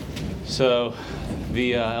So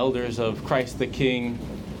the elders of Christ the King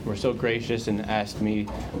were so gracious and asked me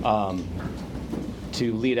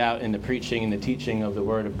to lead out in the preaching and the teaching of the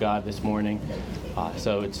Word of God this morning.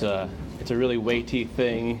 So it's a really weighty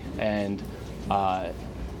thing, and I'm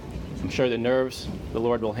sure the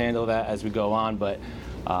Lord will handle that as we go on, but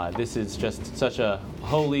this is just such a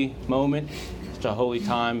holy moment, such a holy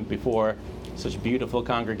time before such a beautiful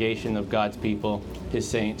congregation of God's people, His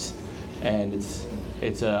saints, and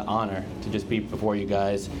it's an honor to just be before you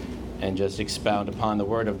guys and just expound upon the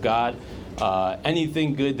Word of God.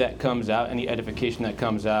 Anything good that comes out, any edification that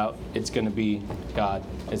comes out, it's going to be God.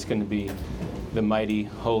 It's going to be the mighty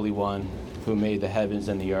Holy One who made the heavens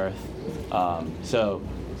and the earth. So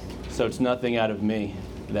it's nothing out of me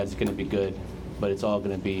that's going to be good, but it's all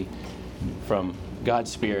going to be from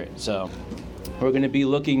God's Spirit. So we're going to be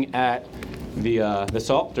looking at the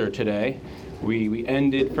Psalter today. We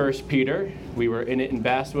ended 1 Peter. We were in it in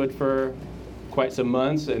Basswood for quite some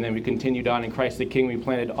months, and then we continued on in Christ the King. We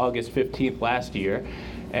planted August 15th last year,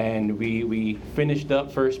 and we finished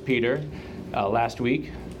up 1 Peter last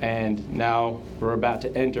week, and now we're about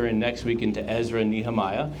to enter in next week into Ezra and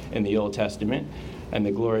Nehemiah in the Old Testament, and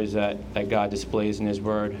the glories that God displays in His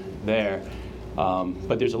Word there.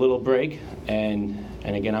 But there's a little break, and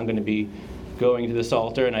again, I'm going to be going to the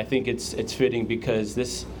Psalter, and I think it's fitting because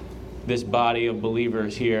this body of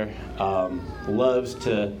believers here loves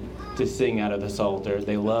to sing out of the Psalter.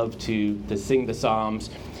 They love to sing the Psalms,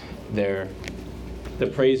 the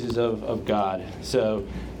praises of God. So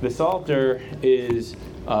the Psalter is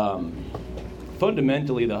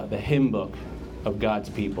fundamentally the hymn book of God's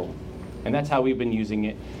people. And that's how we've been using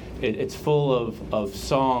it. It's full of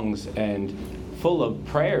songs and full of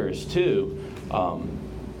prayers too.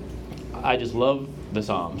 I just love the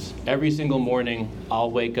Psalms. Every single morning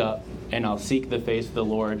I'll wake up and I'll seek the face of the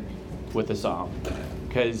Lord with a psalm,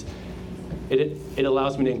 because it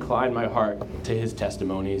allows me to incline my heart to His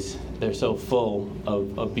testimonies. They're so full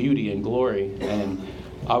of beauty and glory, and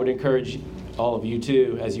I would encourage all of you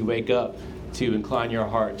too, as you wake up, to incline your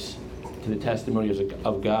hearts to the testimonies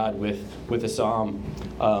of God with a psalm.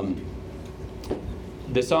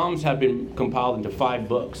 The Psalms have been compiled into 5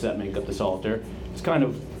 books that make up the Psalter. It's kind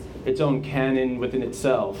of its own canon within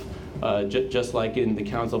itself. Just like in the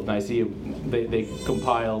Council of Nicaea, they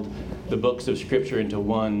compiled the books of Scripture into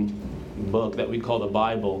one book that we call the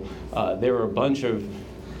Bible. There were a bunch of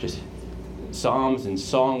just psalms and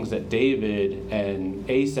songs that David and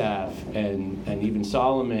Asaph and even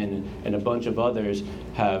Solomon and a bunch of others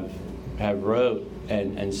have wrote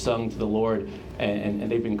and sung to the Lord, and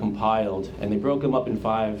they've been compiled, and they broke them up in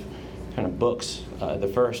 5 kind of books. The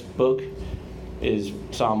first book is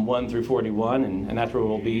Psalm 1 through 41, and that's where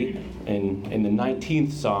we'll be in the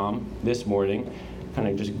 19th Psalm this morning, kind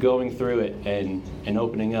of just going through it and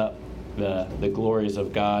opening up the glories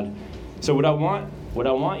of God. So what I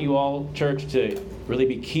want you all, church, to really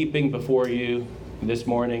be keeping before you this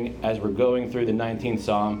morning as we're going through the 19th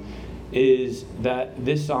Psalm is that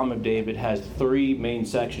this Psalm of David has 3 main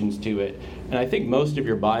sections to it. And I think most of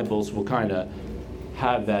your Bibles will kind of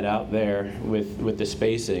have that out there with the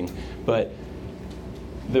spacing. But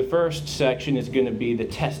the first section is going to be the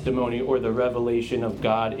testimony or the revelation of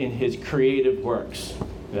God in His creative works.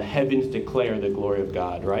 The heavens declare the glory of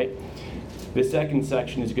God, right? The second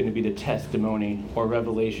section is going to be the testimony or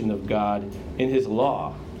revelation of God in His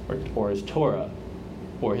law or His Torah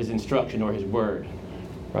or His instruction or His word,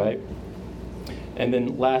 right? And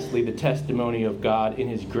then lastly, the testimony of God in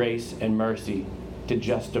His grace and mercy to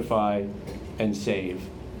justify and save.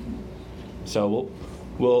 So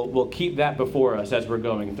we'll keep that before us as we're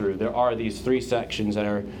going through. There are these 3 sections that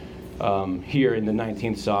are here in the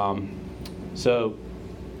 19th Psalm. So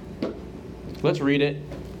let's read it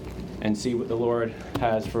and see what the Lord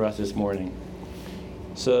has for us this morning.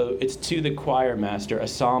 So it's to the choir master, a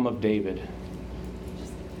psalm of David.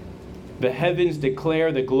 The heavens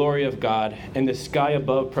declare the glory of God, and the sky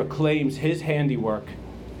above proclaims His handiwork.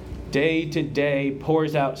 Day to day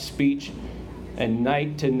pours out speech, and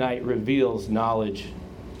night to night reveals knowledge.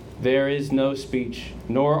 There is no speech,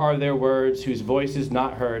 nor are there words whose voice is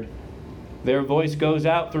not heard. Their voice goes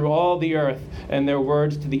out through all the earth, and their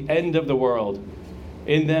words to the end of the world.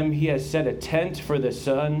 In them He has set a tent for the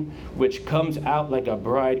sun, which comes out like a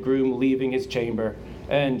bridegroom leaving his chamber,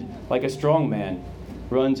 and, like a strong man,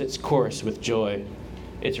 runs its course with joy.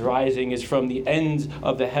 Its rising is from the ends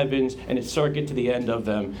of the heavens, and its circuit to the end of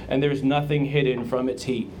them, and there is nothing hidden from its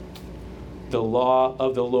heat. The law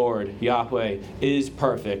of the Lord, Yahweh, is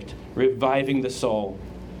perfect, reviving the soul.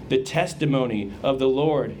 The testimony of the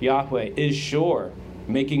Lord, Yahweh, is sure,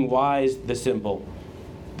 making wise the simple.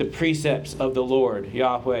 The precepts of the Lord,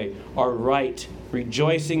 Yahweh, are right,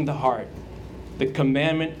 rejoicing the heart. The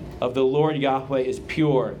commandment of the Lord Yahweh is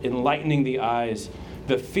pure, enlightening the eyes.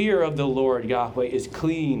 The fear of the Lord Yahweh is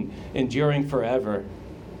clean, enduring forever.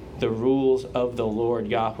 The rules of the Lord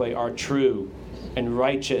Yahweh are true and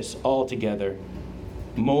righteous altogether.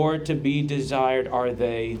 More to be desired are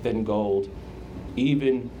they than gold,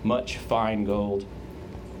 even much fine gold.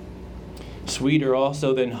 Sweeter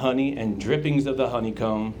also than honey and drippings of the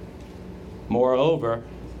honeycomb. Moreover,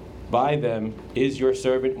 by them is your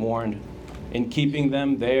servant warned. In keeping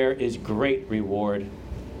them there is great reward.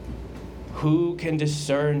 Who can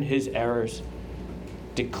discern his errors?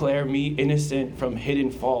 Declare me innocent from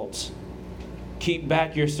hidden faults. Keep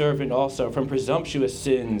back your servant also from presumptuous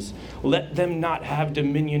sins. Let them not have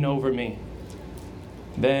dominion over me.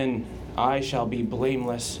 Then I shall be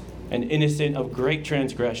blameless and innocent of great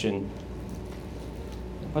transgression.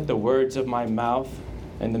 Let the words of my mouth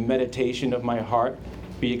and the meditation of my heart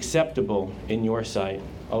be acceptable in your sight,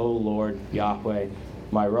 O Lord Yahweh,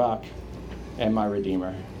 my rock and my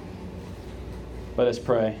redeemer. Let us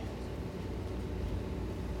pray.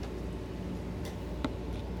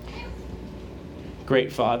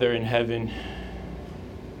 Great Father in heaven,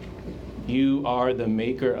 you are the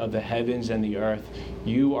maker of the heavens and the earth.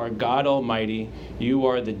 You are God Almighty. You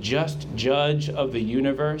are the just judge of the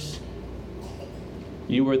universe.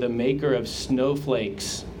 You are the maker of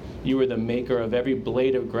snowflakes. You are the maker of every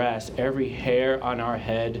blade of grass, every hair on our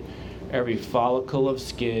head, every follicle of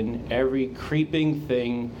skin, every creeping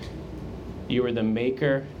thing. You are the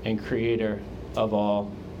maker and creator of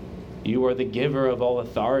all. You are the giver of all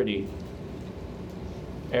authority.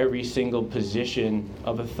 Every single position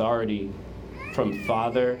of authority, from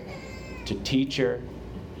father to teacher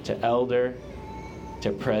to elder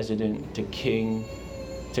to president to king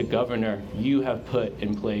to governor, you have put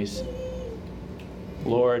in place.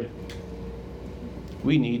 Lord,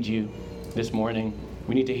 we need you this morning.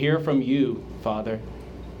 We need to hear from you, Father.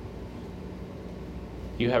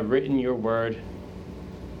 You have written your word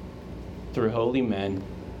through holy men,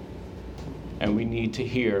 and we need to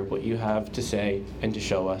hear what you have to say and to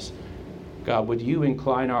show us. God, would you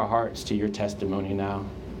incline our hearts to your testimony now?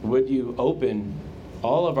 Would you open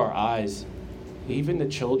all of our eyes, even the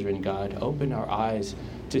children, God, open our eyes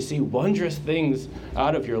to see wondrous things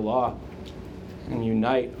out of your law, and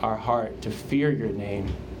unite our heart to fear your name.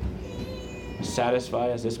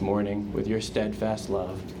 Satisfy us this morning with your steadfast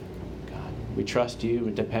love. God, we trust you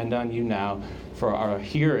and depend on you now for our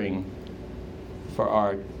hearing, for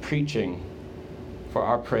our preaching, for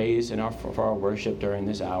our praise, and for our worship during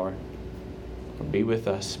this hour. Be with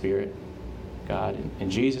us, Spirit, God, in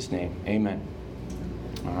Jesus' name, amen.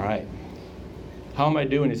 All right. How am I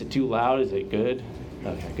doing? Is it too loud? Is it good?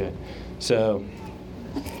 Okay, good. So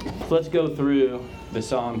let's go through the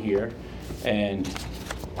psalm here and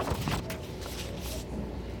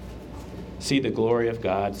see the glory of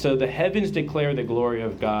God. So the heavens declare the glory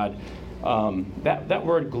of God. That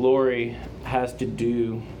word glory has to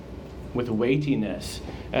do with weightiness.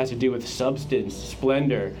 It has to do with substance,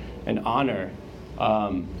 splendor, and honor.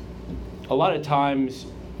 A lot of times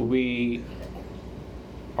we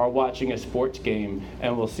are watching a sports game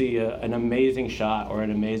and we'll see an amazing shot or an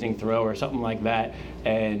amazing throw or something like that,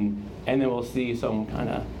 and then we'll see someone kind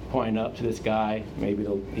of point up to this guy. Maybe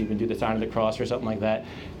they'll even do the sign of the cross or something like that,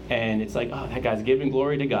 and it's like, oh, that guy's giving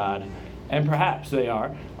glory to God, and perhaps they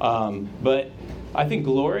are, but I think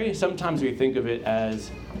glory, sometimes we think of it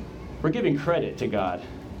as we're giving credit to God.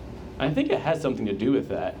 I think it has something to do with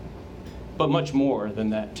that, but much more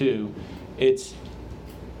than that too.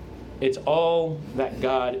 It's all that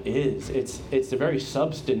God is. It's the very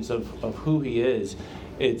substance of who he is.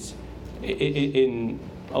 In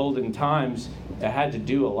olden times, it had to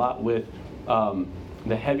do a lot with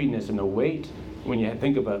the heaviness and the weight. When you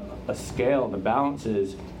think of a scale and the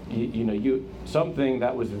balances, something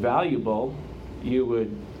that was valuable, you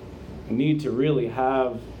would need to really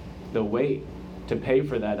have the weight to pay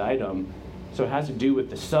for that item. So it has to do with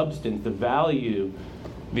the substance, the value,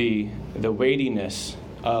 the weightiness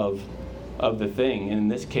of the thing, and in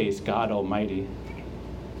this case, God Almighty.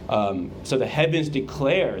 So the heavens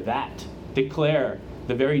declare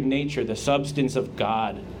the very nature, the substance of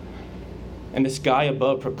God. And the sky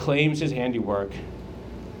above proclaims his handiwork.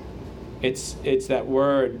 It's that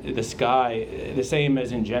word, the sky, the same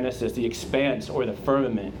as in Genesis, the expanse or the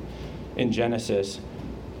firmament in Genesis.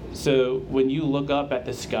 So when you look up at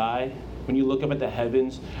the sky, when you look up at the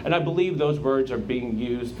heavens, and I believe those words are being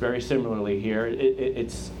used very similarly here.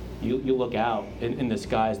 You look out in the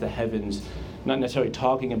skies, the heavens, not necessarily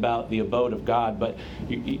talking about the abode of God, but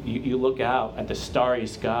you look out at the starry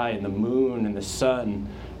sky and the moon and the sun,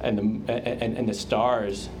 and the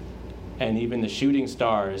stars, and even the shooting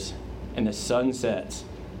stars and the sunsets.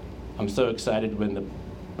 I'm so excited when the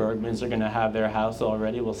Bergmans are going to have their house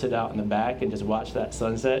already. We'll sit out in the back and just watch that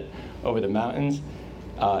sunset over the mountains.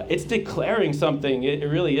 It's declaring something. It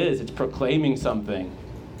really is. It's proclaiming something.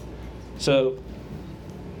 So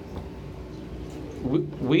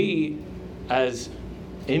we as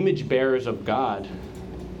image bearers of God,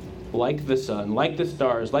 like the sun, like the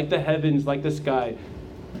stars, like the heavens, like the sky,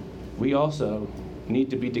 we also need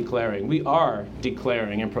to be declaring. We are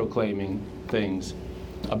declaring and proclaiming things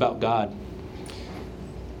about God.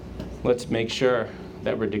 Let's make sure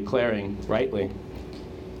that we're declaring rightly.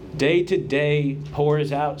 Day to day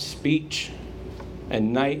pours out speech,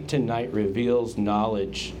 and night to night reveals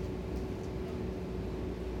knowledge.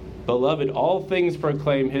 Beloved, all things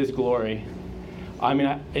proclaim his glory. I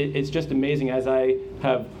mean, it's just amazing as I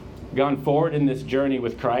have gone forward in this journey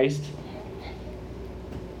with Christ.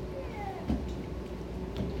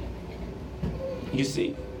 You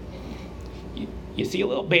see a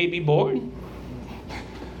little baby born?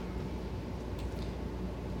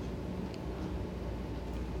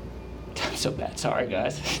 I'm so bad, sorry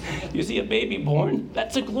guys. You see a baby born?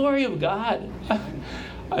 That's the glory of God.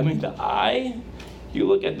 I mean, the eye, you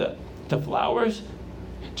look at the flowers.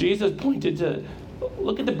 Jesus pointed to,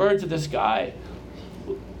 look at the birds of the sky.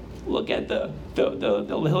 Look at the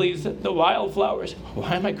lilies, the wildflowers.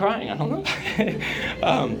 Why am I crying? I don't know.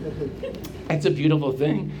 It's a beautiful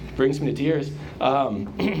thing. Brings me to tears.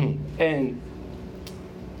 And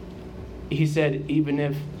he said, even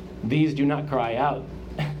if these do not cry out,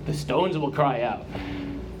 the stones will cry out.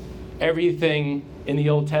 Everything in the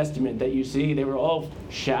Old Testament that you see, they were all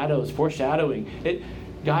shadows, foreshadowing.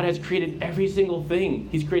 God has created every single thing.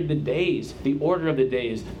 He's created the days, the order of the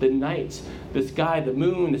days, the nights, the sky, the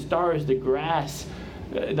moon, the stars, the grass,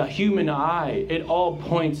 the human eye. It all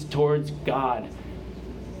points towards God.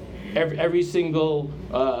 Every single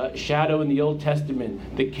shadow in the Old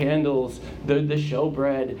Testament, the candles, the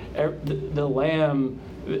showbread, the lamb,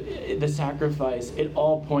 the sacrifice, it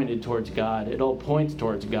all pointed towards God. It all points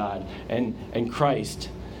towards God and Christ.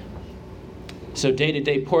 So day to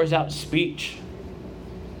day pours out speech.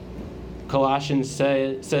 Colossians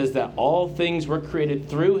says that all things were created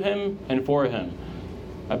through him and for him.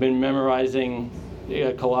 I've been memorizing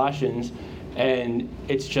Colossians, and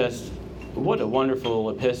it's just, what a wonderful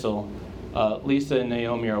epistle. Lisa and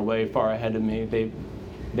Naomi are way far ahead of me.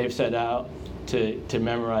 They've set out to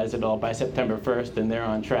memorize it all by September 1st, and they're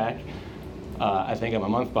on track. I think I'm a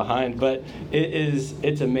month behind, but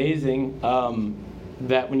it's amazing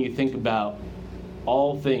that when you think about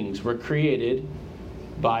all things were created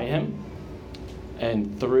by him,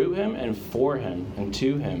 and through him, and for him, and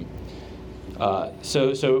to him.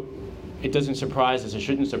 So it doesn't surprise us, it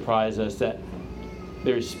shouldn't surprise us that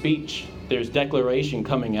there's speech, there's declaration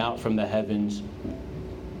coming out from the heavens,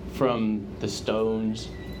 from the stones,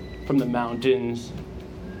 from the mountains.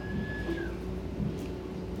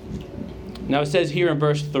 Now it says here in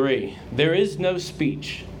verse 3, there is no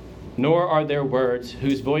speech, nor are there words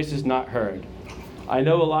whose voice is not heard. I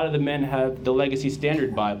know a lot of the men have the Legacy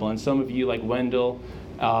Standard Bible, and some of you, like Wendell,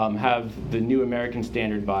 have the New American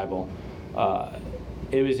Standard Bible.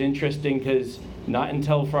 It was interesting because not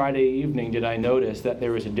until Friday evening did I notice that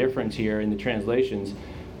there was a difference here in the translations,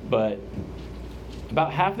 but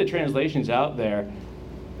about half the translations out there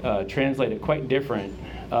translate it quite different.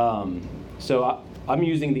 So I'm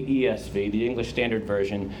using the ESV, the English Standard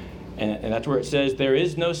Version, and that's where it says, there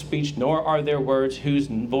is no speech, nor are there words whose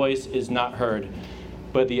voice is not heard.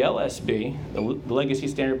 But the LSB, the Legacy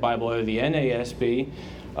Standard Bible, or the NASB,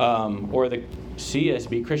 or the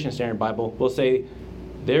CSB, Christian Standard Bible, will say,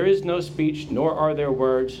 there is no speech, nor are there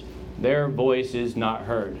words, their voice is not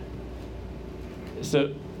heard.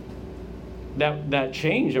 So that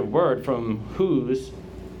change of word from whose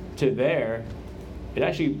to their, it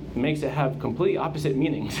actually makes it have completely opposite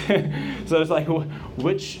meanings. So it's like,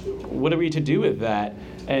 what are we to do with that?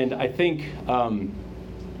 And I think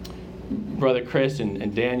Brother Chris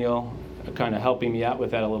and Daniel are kind of helping me out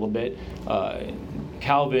with that a little bit.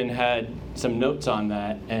 Calvin had some notes on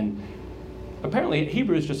that, and apparently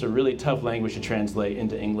Hebrew is just a really tough language to translate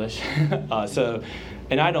into English.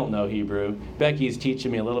 And I don't know Hebrew. Becky's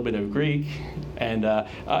teaching me a little bit of Greek, and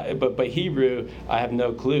but Hebrew I have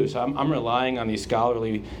no clue. So I'm relying on these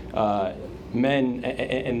scholarly men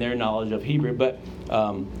and their knowledge of Hebrew. But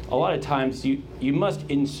a lot of times you must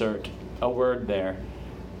insert a word there.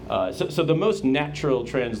 So the most natural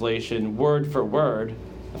translation, word for word,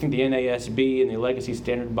 I think the NASB and the Legacy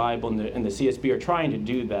Standard Bible and the CSB are trying to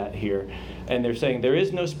do that here. And they're saying, there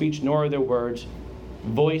is no speech nor are there words,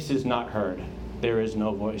 voice is not heard. there is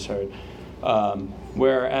no voice heard.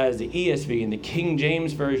 Whereas the ESV and the King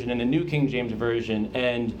James Version and the New King James Version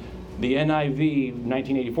and the NIV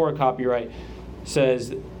 1984 copyright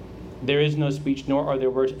says there is no speech nor are there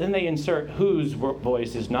words. Then they insert whose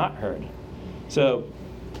voice is not heard. So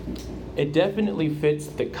it definitely fits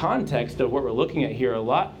the context of what we're looking at here a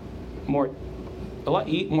lot more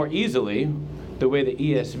easily, the way the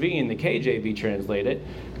ESV and the KJV translate it,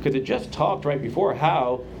 because it just talked right before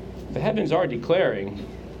how the heavens are declaring,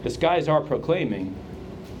 the skies are proclaiming,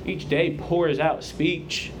 each day pours out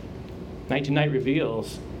speech, night to night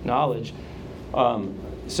reveals knowledge.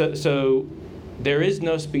 So there is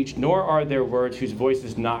no speech, nor are there words whose voice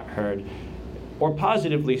is not heard. Or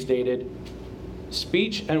positively stated,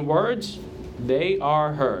 speech and words, they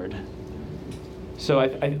are heard. So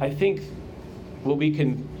I think what we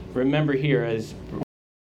can remember here, as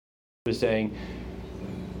was saying,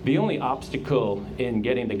 the only obstacle in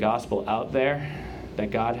getting the gospel out there that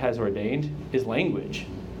God has ordained is language.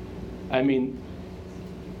 I mean,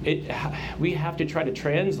 we have to try to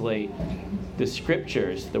translate the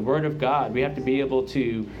scriptures, the word of God. We have to be able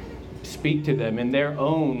to speak to them in their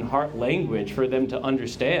own heart language for them to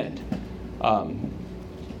understand.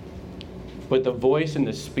 But the voice and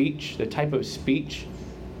the speech, the type of speech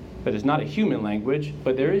that is not a human language,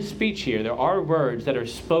 but there is speech here. There are words that are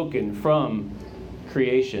spoken from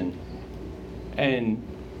creation. And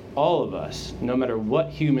all of us, no matter what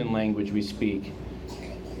human language we speak,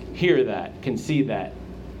 hear that, can see that.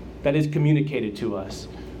 That is communicated to us.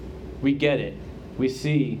 We get it. We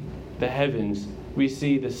see the heavens. We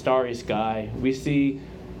see the starry sky. We see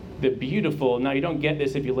the beautiful, now you don't get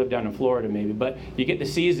this if you live down in Florida maybe, but you get the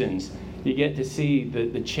seasons. You get to see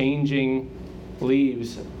the changing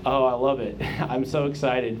leaves. Oh, I love it. I'm so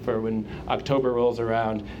excited for when October rolls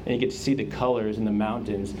around and you get to see the colors in the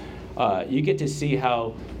mountains. You get to see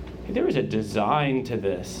how there is a design to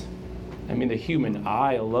this. I mean, the human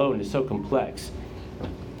eye alone is so complex.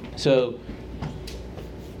 So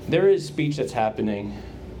there is speech that's happening,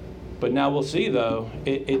 but now we'll see though,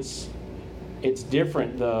 it's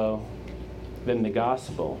different though than the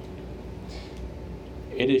gospel.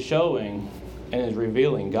 It is showing and is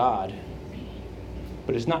revealing God,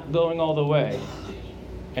 but it's not going all the way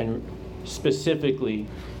and specifically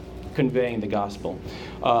conveying the gospel.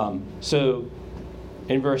 So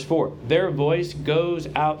in verse 4, their voice goes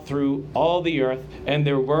out through all the earth and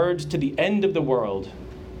their words to the end of the world.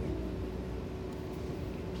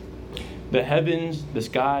 The heavens, the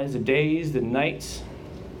skies, the days, the nights,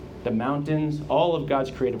 the mountains, all of God's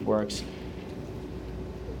creative works,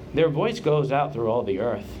 their voice goes out through all the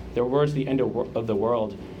earth. Their words to the end of the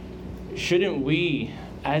world. Shouldn't we,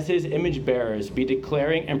 as his image bearers, be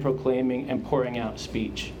declaring and proclaiming and pouring out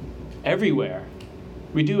speech everywhere?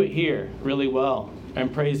 We do it here really well,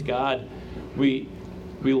 and praise God. We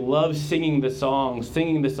love singing the songs,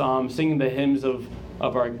 singing the psalms, singing the hymns of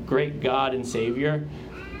our great God and Savior.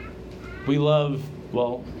 We love,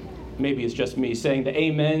 well, maybe it's just me, saying the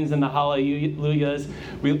amens and the hallelujahs.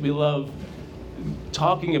 We love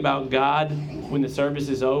talking about God when the service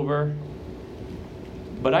is over.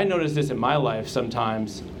 But I notice this in my life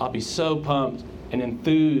sometimes. I'll be so pumped and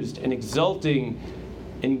enthused and exulting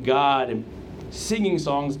in God and singing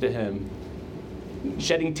songs to him,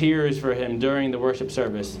 shedding tears for him during the worship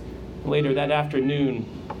service. Later that afternoon,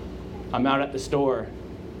 I'm out at the store.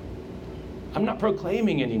 I'm not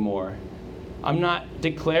proclaiming anymore. I'm not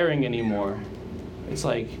declaring anymore. It's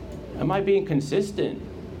like, am I being consistent?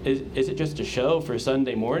 Is it just a show for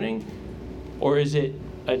Sunday morning? Or is it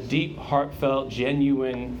a deep, heartfelt,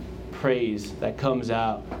 genuine praise that comes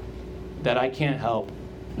out that I can't help?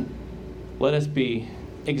 Let us be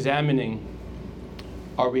examining,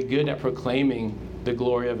 are we good at proclaiming the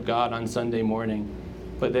glory of God on Sunday morning,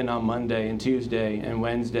 but then on Monday and Tuesday and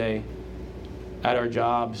Wednesday at our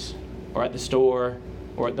jobs or at the store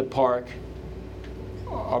or at the park,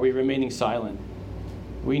 are we remaining silent?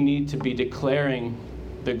 We need to be declaring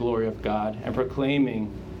the glory of God and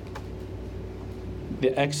proclaiming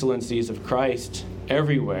the excellencies of Christ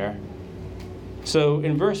everywhere. So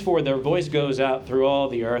in verse 4, their voice goes out through all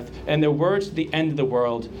the earth, and their words to the end of the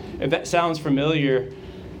world. If that sounds familiar,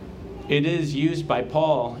 it is used by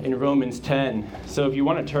Paul in Romans 10. So if you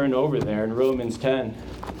want to turn over there in Romans 10.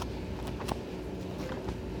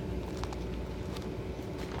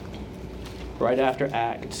 Right after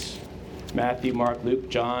Acts. Matthew, Mark, Luke,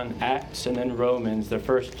 John, Acts, and then Romans, the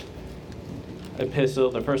first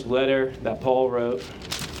epistle, the first letter that Paul wrote.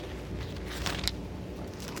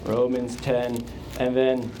 Romans 10. And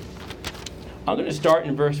then I'm going to start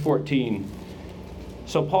in verse 14.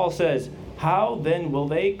 So Paul says, how then will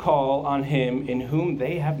they call on him in whom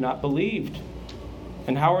they have not believed?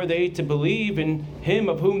 And how are they to believe in him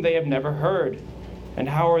of whom they have never heard? And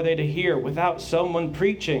how are they to hear without someone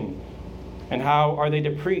preaching? And how are they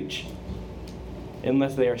to preach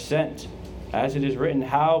unless they are sent? As it is written,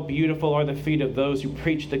 how beautiful are the feet of those who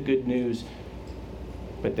preach the good news.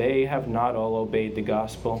 But they have not all obeyed the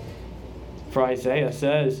gospel. For Isaiah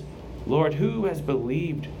says, Lord, who has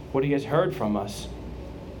believed what he has heard from us?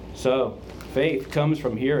 So, faith comes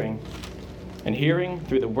from hearing, and hearing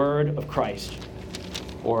through the word of Christ,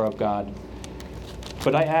 or of God.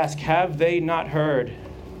 But I ask, have they not heard?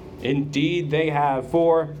 Indeed they have,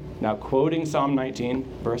 for, now quoting Psalm 19,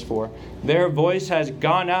 verse 4, their voice has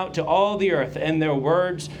gone out to all the earth, and their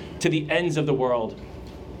words to the ends of the world.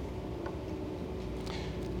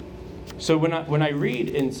 So when I read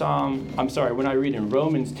in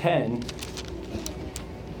Romans 10,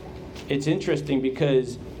 it's interesting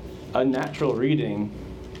because a natural reading,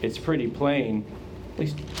 it's pretty plain. At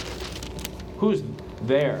least, who's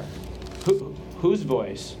there? Whose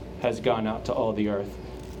voice has gone out to all the earth,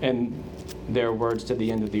 and their words to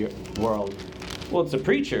the end of the world? Well, it's the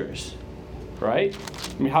preachers, right?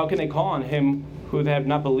 I mean, how can they call on him who they have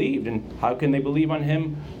not believed? And how can they believe on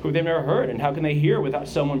him who they've never heard? And how can they hear without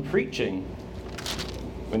someone preaching?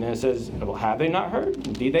 And then it says, well, have they not heard?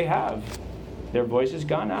 Indeed they have. Their voice has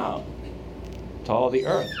gone out to all the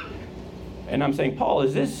earth. And I'm saying, Paul,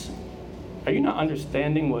 are you not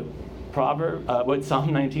understanding what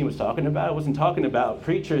Psalm 19 was talking about? It wasn't talking about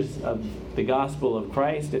preachers of the gospel of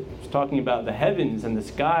Christ. It was talking about the heavens and the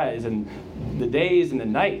skies and the days and the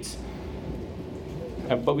nights.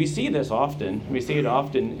 But we see this often. We see it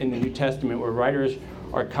often in the New Testament, where writers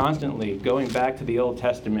are constantly going back to the Old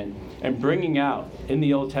Testament and bringing out in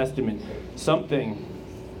the Old Testament something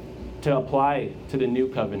to apply to the new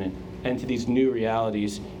covenant and to these new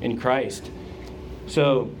realities in Christ.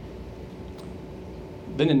 So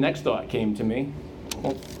then the next thought came to me,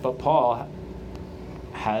 well, but Paul,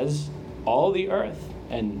 has all the earth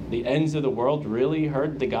and the ends of the world really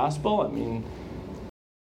heard the gospel? I mean,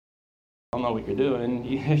 I don't know what you're doing.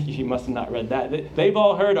 You must have not read that. They've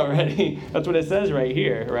all heard already. That's what it says right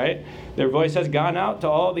here, right? Their voice has gone out to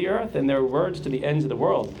all the earth, and their words to the ends of the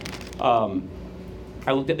world.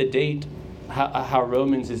 I looked at the date, how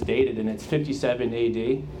Romans is dated, and it's 57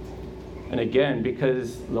 AD. And again,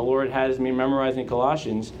 because the Lord has me memorizing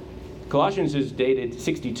Colossians is dated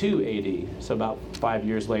 62 AD, so about 5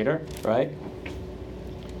 years later, right?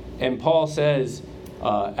 And Paul says,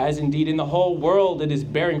 as indeed in the whole world it is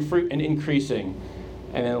bearing fruit and increasing.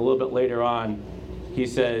 And then a little bit later on, he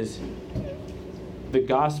says, the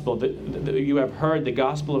gospel, you have heard the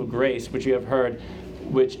gospel of grace, which you have heard,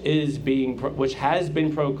 which has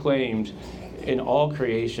been proclaimed in all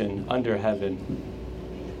creation under heaven.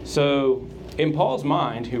 So, in Paul's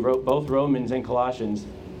mind, who wrote both Romans and Colossians,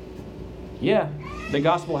 the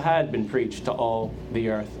gospel had been preached to all the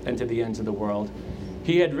earth and to the ends of the world.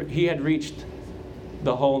 He had reached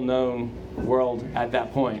the whole known world at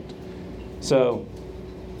that point. So,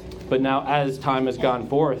 but now as time has gone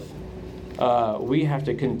forth, we have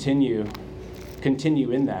to continue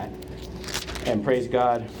in that, and praise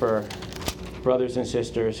God for brothers and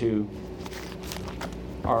sisters who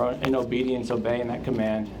are in obedience, obeying that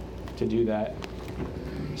command to do that.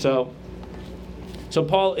 So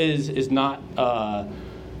Paul is not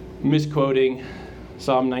misquoting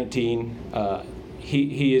Psalm 19.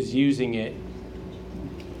 He is using it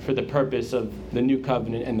for the purpose of the new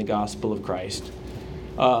covenant and the gospel of Christ.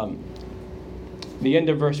 The end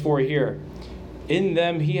of verse 4 here. In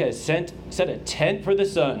them he has set a tent for the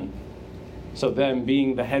sun. So them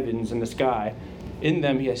being the heavens and the sky. In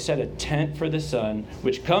them he has set a tent for the sun,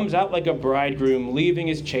 which comes out like a bridegroom leaving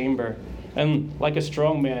his chamber, and like a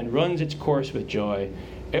strong man runs its course with joy.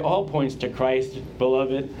 It all points to Christ,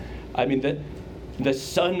 beloved. I mean, the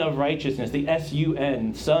Son of Righteousness, the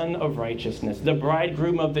S-U-N, Son of Righteousness, the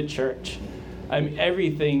bridegroom of the church. I mean,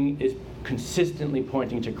 everything is consistently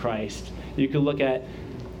pointing to Christ. You could look at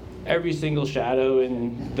every single shadow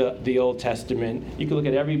in the Old Testament. You could look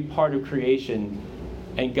at every part of creation,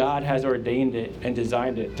 and God has ordained it and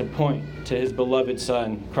designed it to point to his beloved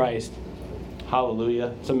Son, Christ.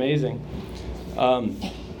 Hallelujah. It's amazing.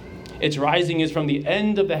 Its rising is from the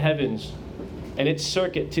end of the heavens, and its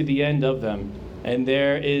circuit to the end of them, and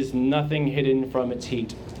there is nothing hidden from its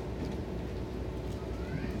heat.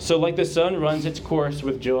 So like the sun runs its course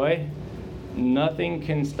with joy, nothing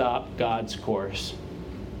can stop God's course,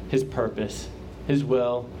 his purpose, his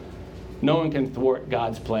will. No one can thwart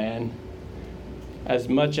God's plan. As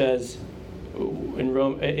much as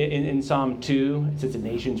in Psalm 2, it says the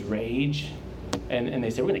nations rage, and they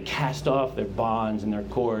say, we're going to cast off their bonds and their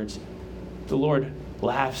cords. The Lord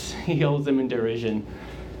laughs. He holds them in derision.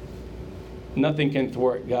 Nothing can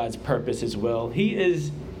thwart God's purpose, his will. He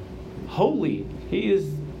is holy. He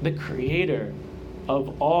is the creator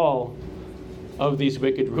of all of these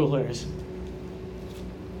wicked rulers.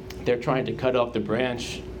 They're trying to cut off the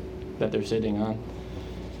branch that they're sitting on.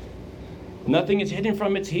 Nothing is hidden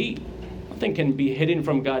from its heat. Nothing can be hidden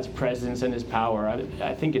from God's presence and his power.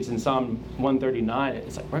 I think it's in Psalm 139.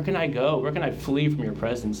 It's like, where can I go? Where can I flee from your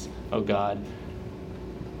presence, oh God?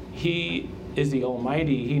 He is the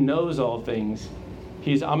Almighty. He knows all things.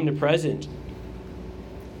 He's omnipresent.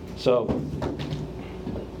 So,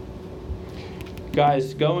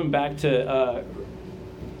 guys, going back to,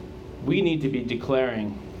 we need to be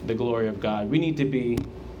declaring the glory of God. We need to be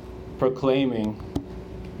proclaiming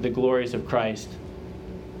the glories of Christ.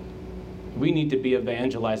 We need to be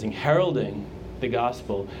evangelizing, heralding the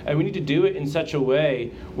gospel. And we need to do it in such a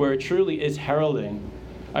way where it truly is heralding.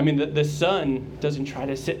 I mean, the Son doesn't try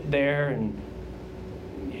to sit there and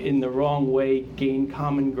in the wrong way gain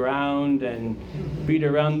common ground and beat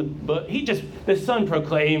around the bush. The Son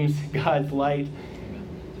proclaims God's light.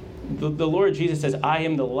 The Lord Jesus says, I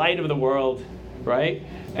am the light of the world, right?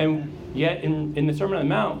 And yet in the Sermon on the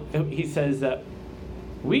Mount, he says that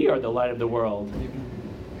we are the light of the world.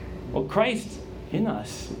 Well, Christ in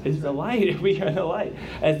us is the light. We are the light.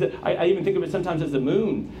 I even think of it sometimes as the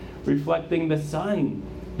moon reflecting the sun.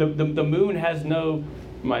 The moon has no,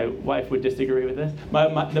 my wife would disagree with this.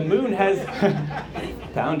 The moon has,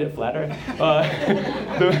 found it flatter.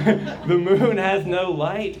 The moon has no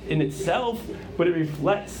light in itself, but it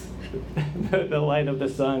reflects the light of the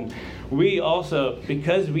sun. We also,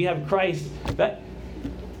 because we have Christ,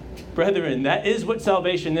 brethren, that is what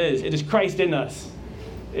salvation is. It is Christ in us.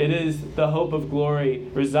 It is the hope of glory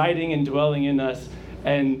residing and dwelling in us.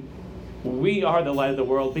 And we are the light of the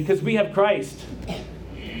world because we have Christ.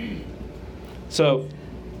 So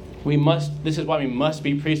this is why we must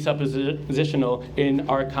be presuppositional in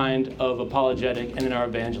our kind of apologetic and in our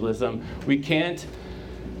evangelism. We can't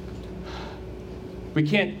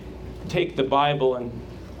take the Bible and,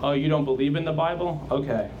 oh, you don't believe in the Bible?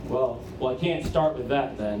 Okay, well, I can't start with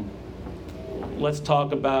that then. Let's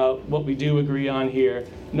talk about what we do agree on here.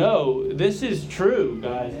 No, this is true,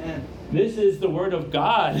 guys. Amen. This is the Word of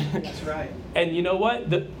God. That's right. And you know what?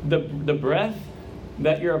 The breath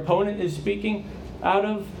that your opponent is speaking out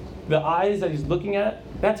of, the eyes that he's looking at,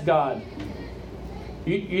 that's God.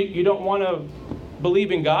 You don't want to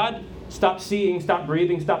believe in God? Stop seeing, stop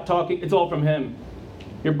breathing, stop talking. It's all from him.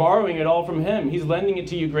 You're borrowing it all from him. He's lending it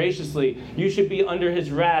to you graciously. You should be under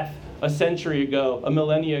his wrath a century ago, a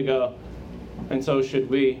millennia ago. And so should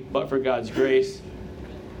we, but for God's grace.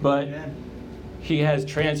 But he has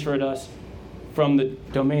transferred us from the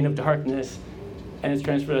domain of darkness and has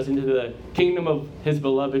transferred us into the kingdom of his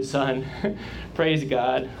beloved Son. Praise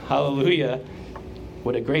God. Hallelujah.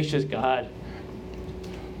 What a gracious God.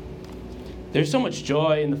 There's so much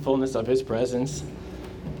joy in the fullness of his presence.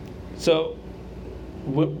 So,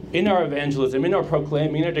 in our evangelism, in our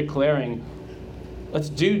proclaiming, in our declaring, let's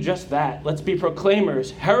do just that. Let's be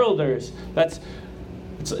proclaimers, heralders.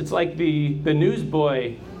 It's like the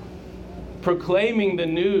newsboy proclaiming the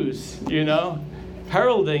news,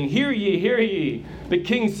 heralding, hear ye, hear ye. The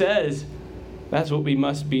king says, that's what we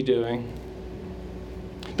must be doing.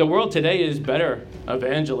 The world today is better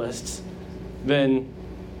evangelists than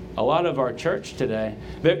a lot of our church today.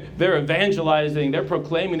 They're evangelizing, they're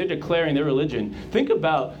proclaiming, they're declaring their religion. Think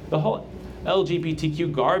about the whole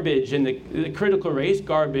LGBTQ garbage and the critical race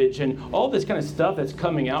garbage and all this kind of stuff that's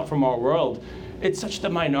coming out from our world. It's such the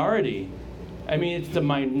minority. I mean, it's the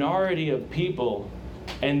minority of people,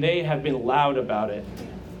 and they have been loud about it.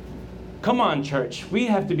 Come on, church. We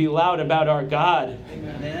have to be loud about our God.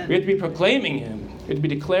 Amen. We have to be proclaiming him. We have to be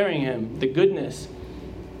declaring him, the goodness,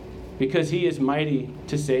 because he is mighty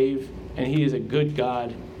to save, and he is a good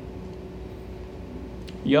God.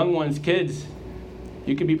 Young ones, kids,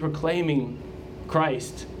 you could be proclaiming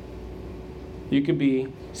Christ. You could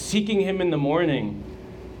be seeking him in the morning.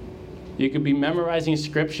 You could be memorizing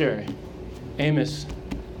scripture. Amos,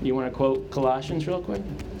 you want to quote Colossians real quick?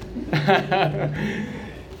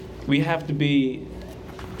 We have to be,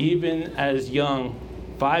 even as young,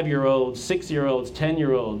 5-year-olds, 6-year-olds,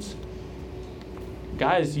 10-year-olds.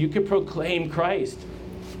 Guys, you could proclaim Christ.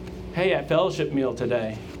 Hey, at fellowship meal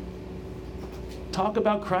today, talk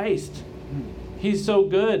about Christ. He's so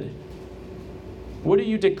good. What are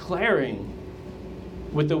you declaring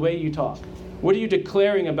with the way you talk? What are you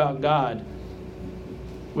declaring about God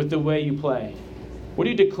with the way you play? What are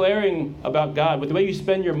you declaring about God with the way you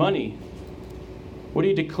spend your money? What are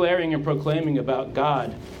you declaring and proclaiming about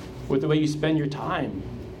God with the way you spend your time?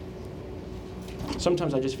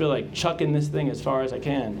 sometimes I just feel like chucking this thing as far as I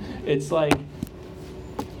can. It's like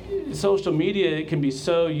social media, it can be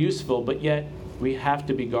so useful, but yet we have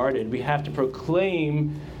to be guarded. We have to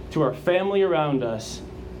proclaim to our family around us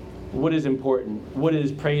what is important, what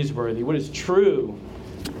is praiseworthy, what is true.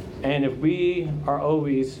 And if we are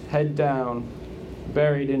always head down,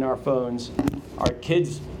 buried in our phones, our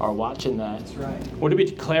kids are watching that. That's right. What are we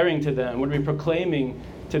declaring to them? What are we proclaiming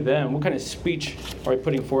to them? What kind of speech are we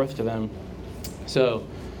putting forth to them? So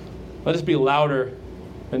let us be louder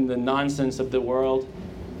than the nonsense of the world.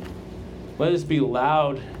 Let us be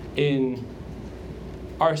loud in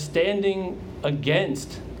our standing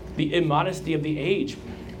against the immodesty of the age.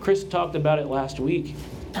 Chris talked about it last week.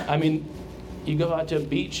 I mean, you go out to a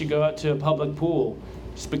beach, you go out to a public pool,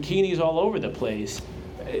 just bikinis all over the place.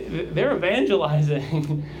 They're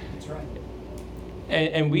evangelizing. That's right.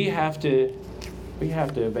 And we have to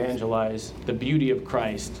evangelize the beauty of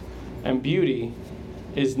Christ. And beauty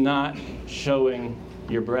is not showing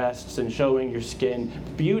your breasts and showing your skin.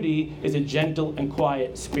 Beauty is a gentle and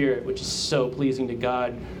quiet spirit, which is so pleasing to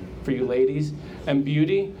God for you ladies. And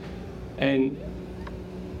beauty and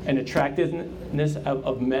attractiveness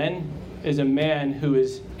of men is a man who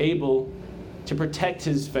is able to protect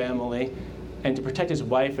his family and to protect his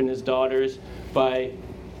wife and his daughters by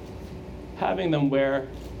having them wear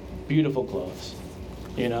beautiful clothes,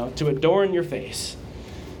 to adorn your face.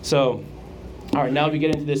 So, all right, now we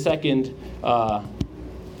get into the second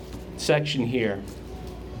section here.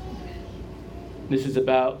 This is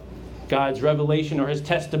about God's revelation or his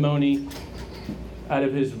testimony out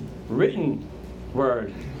of his written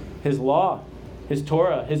word, his law, his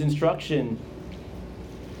Torah, his instruction.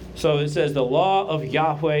 So it says, the law of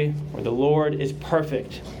Yahweh, or the Lord, is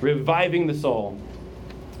perfect, reviving the soul.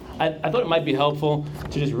 I thought it might be helpful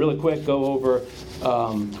to just really quick go over,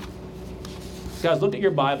 guys, look at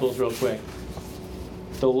your Bibles real quick.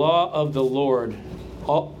 The law of the Lord.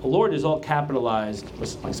 Lord is all capitalized,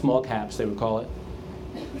 like small caps they would call it.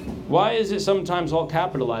 Why is it sometimes all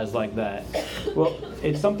capitalized like that? Well,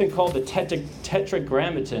 it's something called the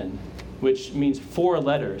tetragrammaton, which means 4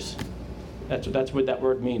 letters. That's what that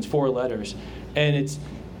word means, 4 letters. And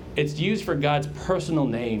it's used for God's personal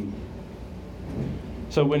name.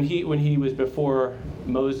 So when he was before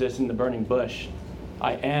Moses in the burning bush,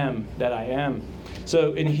 I am that I am.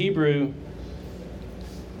 So in Hebrew,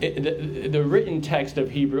 the written text of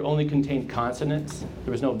Hebrew only contained consonants.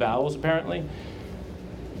 There was no vowels apparently.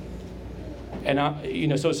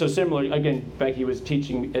 And so similar. Again, Becky was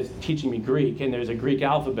teaching me Greek, and there's a Greek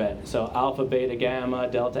alphabet. So alpha, beta, gamma,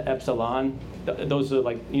 delta, epsilon. Those are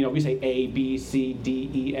like we say A, B, C,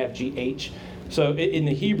 D, E, F, G, H. So in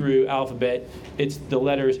the Hebrew alphabet, it's the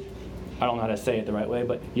letters. I don't know how to say it the right way,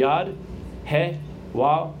 but Yod, He,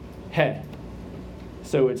 Waw, He.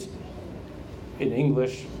 So it's in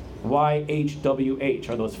English, YHWH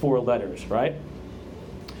are those 4 letters, right?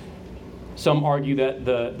 Some argue that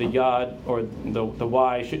the Yod or the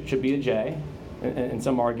Y should be a J, and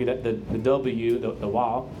some argue that the W, the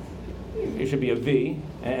Waw, it should be a V,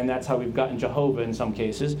 and that's how we've gotten Jehovah in some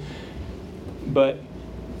cases. But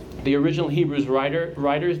the original Hebrews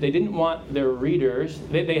writers, they didn't want their readers,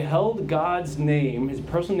 they held God's name, his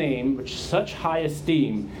personal name, with such high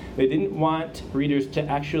esteem, they didn't want readers to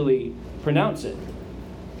actually pronounce it,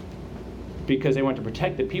 because they wanted to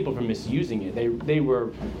protect the people from misusing it. They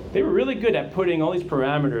were really good at putting all these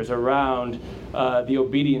parameters around the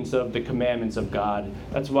obedience of the commandments of God.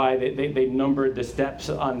 That's why they numbered the steps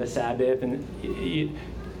on the Sabbath, and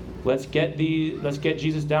let's get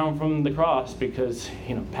Jesus down from the cross, because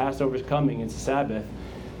Passover's coming, it's the Sabbath.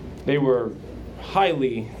 They were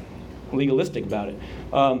highly legalistic about it.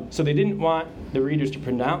 So they didn't want the readers to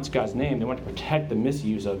pronounce God's name. They wanted to protect the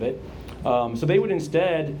misuse of it. So they would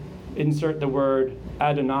instead insert the word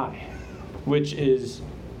Adonai, which is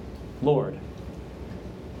Lord.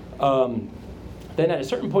 Then at a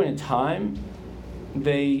certain point in time,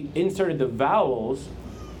 they inserted the vowels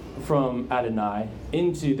from Adonai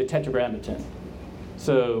into the tetragrammaton.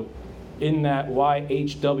 So in that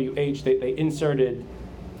YHWH, they inserted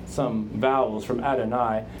some vowels from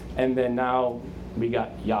Adonai, and then now we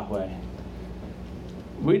got Yahweh.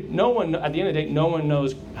 At the end of the day, no one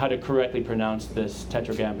knows how to correctly pronounce this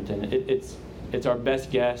tetragrammaton. It's our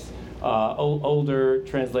best guess. Older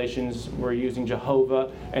translations were using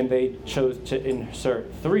Jehovah, and they chose to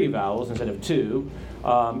insert 3 vowels instead of 2,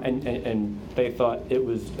 and they thought it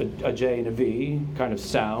was a J and a V kind of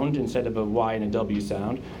sound instead of a Y and a W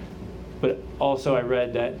sound. But also I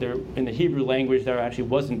read that in the Hebrew language there actually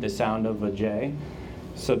wasn't the sound of a J.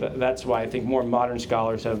 So that's why I think more modern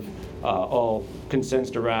scholars have all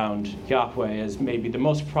consensus around Yahweh as maybe the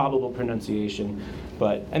most probable pronunciation.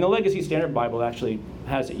 And the Legacy Standard Bible actually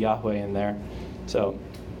has it Yahweh in there. So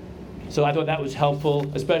I thought that was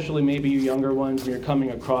helpful, especially maybe you younger ones when you're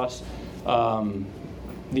coming across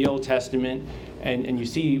the Old Testament and you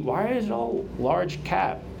see, why is it all large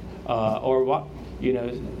cap? Or what?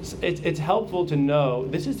 It's helpful to know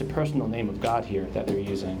this is the personal name of God here that they're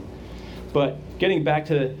using. But getting back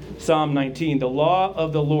to Psalm 19, the law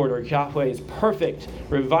of the Lord, or Yahweh, is perfect,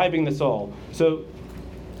 reviving the soul. So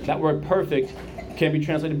that word perfect can be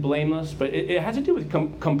translated blameless, but it has to do with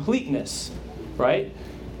completeness, right?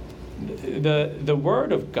 The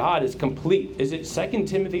word of God is complete. Is it 2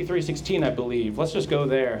 Timothy 3:16, I believe? Let's just go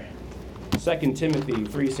there. 2 Timothy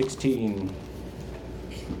 3:16.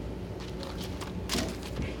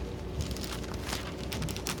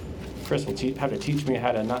 Chris will have to teach me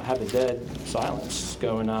how to not have a dead silence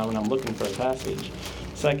going on when I'm looking for a passage.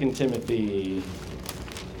 2 Timothy,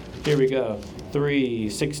 here we go,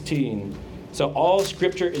 3:16. So all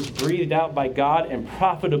Scripture is breathed out by God and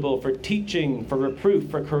profitable for teaching, for reproof,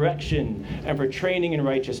 for correction, and for training in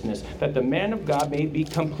righteousness, that the man of God may be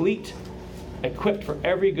complete, equipped for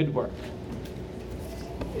every good work.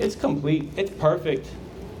 It's complete. It's perfect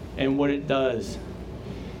in what it does.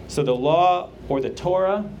 So the law, or the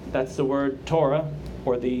Torah, that's the word Torah,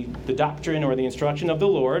 or the doctrine or the instruction of the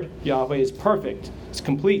Lord, Yahweh, is perfect. It's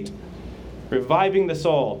complete. Reviving the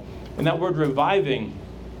soul. And that word reviving,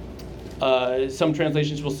 some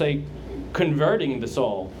translations will say converting the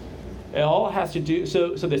soul. It all has to do,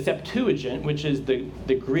 so the Septuagint, which is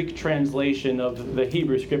the Greek translation of the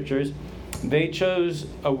Hebrew scriptures, they chose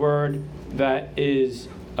a word that is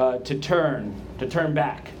to turn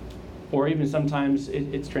back. Or even sometimes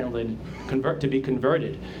it's translated to be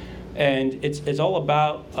converted. And it's all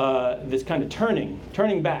about this kind of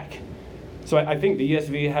turning back. So I think the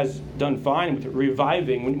ESV has done fine with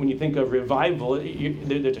reviving. When you think of revival,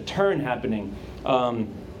 there's a turn happening.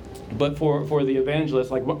 But for the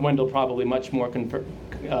evangelist, like Wendell probably much more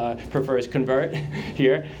prefers convert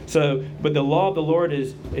here. But the law of the Lord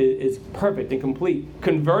is perfect and complete,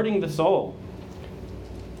 converting the soul.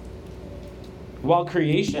 While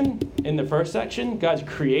creation, in the first section, God's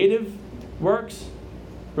creative works,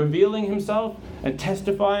 revealing himself and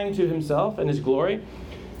testifying to himself and his glory,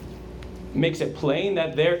 makes it plain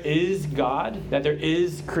that there is God, that there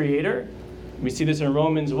is Creator. We see this in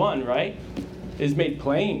Romans 1, right? It is made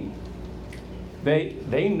plain.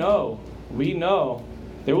 They know, we know,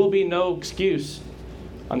 there will be no excuse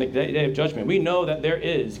on the day of judgment. We know that there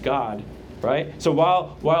is God. Right? So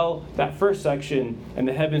while that first section and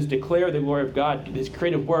the heavens declare the glory of God, his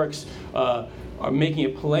creative works are making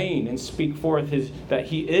it plain and speak forth that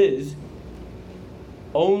he is,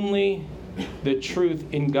 only the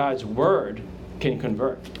truth in God's word can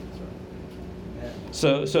convert.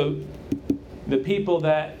 So the people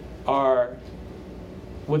that are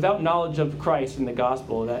without knowledge of Christ in the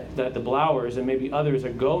gospel, that the Blowers and maybe others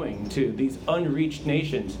are going to, these unreached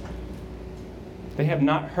nations, they have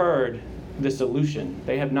not heard the solution.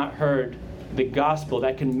 They have not heard the gospel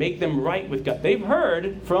that can make them right with God. They've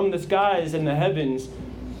heard from the skies and the heavens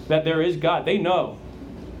that there is God. They know.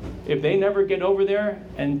 If they never get over there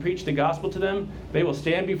and preach the gospel to them, they will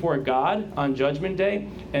stand before God on Judgment Day,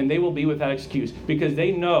 and they will be without excuse because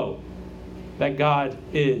they know that God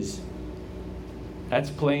is. That's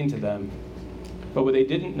plain to them. But what they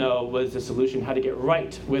didn't know was the solution, how to get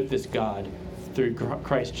right with this God through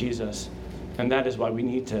Christ Jesus. And that is why we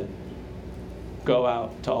need to go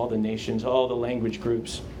out to all the nations, all the language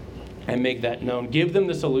groups, and make that known. Give them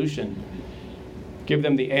the solution. Give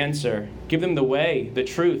them the answer. Give them the way, the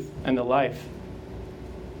truth, and the life.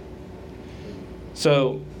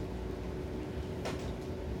 So,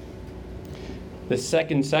 the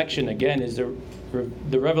second section, again, is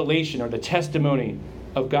the revelation or the testimony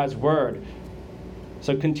of God's word.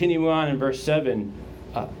 So continuing on in verse 7,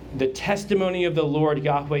 the testimony of the Lord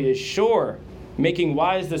Yahweh is sure, making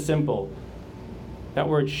wise the simple. That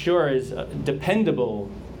word sure is dependable,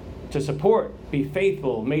 to support, be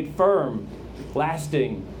faithful, made firm,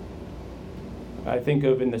 lasting. I think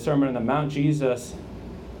of in the Sermon on the Mount, Jesus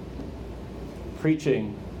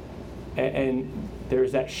preaching, and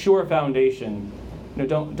there's that sure foundation.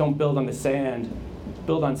 Don't build on the sand,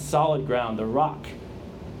 build on solid ground, the rock.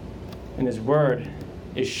 And his word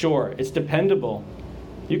is sure, it's dependable.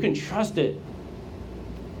 You can trust it.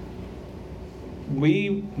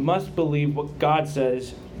 We must believe what God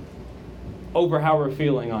says over how we're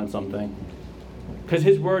feeling on something. Because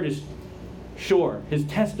his word is sure. His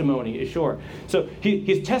testimony is sure. So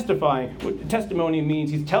he's testifying. What testimony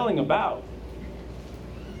means, he's telling about.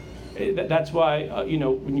 That's why,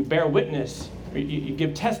 when you bear witness, you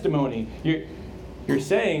give testimony, you're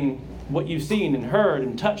saying what you've seen and heard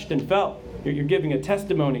and touched and felt. You're giving a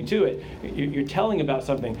testimony to it. You're telling about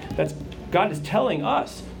something. God is telling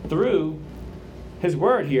us through His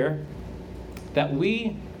Word here that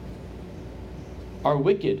we are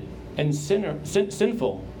wicked and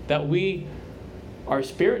sinful, that we are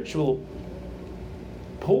spiritual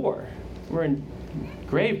poor. We're in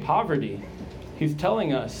grave poverty. He's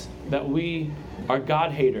telling us that we are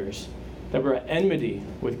God haters, that we're at enmity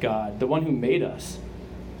with God, the one who made us.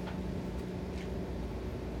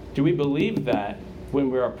 Do we believe that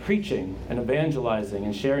when we are preaching and evangelizing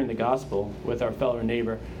and sharing the gospel with our fellow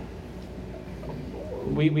neighbor?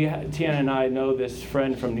 Tiana and I know this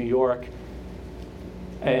friend from New York,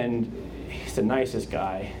 and he's the nicest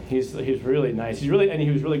guy. He's really nice. He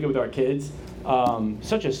was really good with our kids.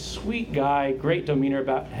 Such a sweet guy, great demeanor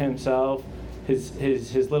about himself.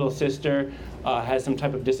 His little sister has some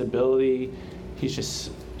type of disability. He's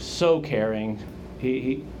just so caring.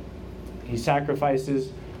 He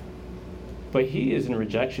sacrifices, but he is in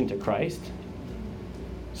rejection to Christ.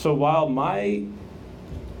 So while my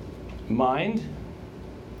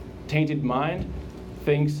tainted mind,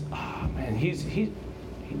 thinks, oh man, he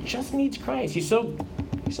just needs Christ. He's so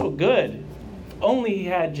good. If only he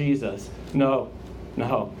had Jesus. No.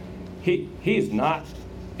 He is not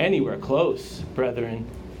anywhere close, brethren.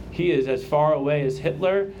 He is as far away as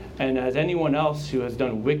Hitler and as anyone else who has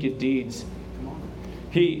done wicked deeds.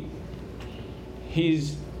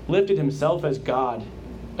 He's lifted himself as God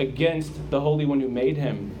against the Holy One who made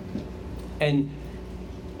him. And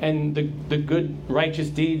the good, righteous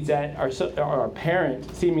deeds that are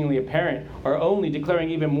apparent, seemingly apparent, are only declaring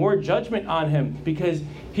even more judgment on him because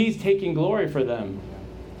he's taking glory for them.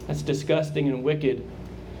 That's disgusting and wicked.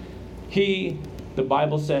 The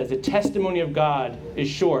Bible says, the testimony of God is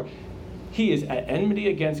sure. He is at enmity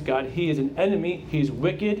against God. He is an enemy. He's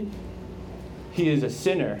wicked. He is a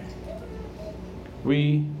sinner.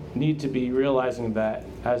 We need to be realizing that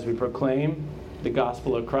as we proclaim the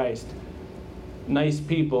gospel of Christ. Nice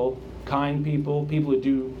people, kind people, people who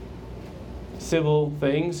do civil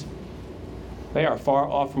things, they are far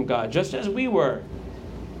off from God, just as we were.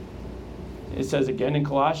 It says again in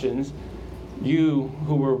Colossians, you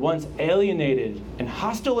who were once alienated and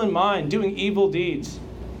hostile in mind, doing evil deeds.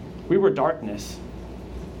 We were darkness,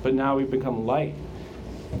 but now we've become light.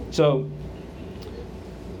 So,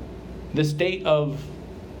 the state of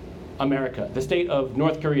America, the state of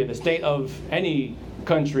North Korea, the state of any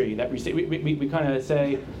country that we kind of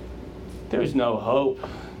say, there's no hope.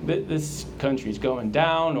 This country's going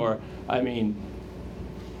down,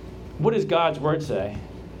 what does God's word say?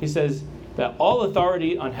 He says that all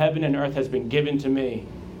authority on heaven and earth has been given to me.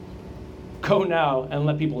 Go now and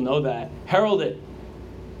let people know that. Herald it.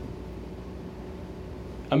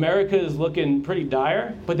 America is looking pretty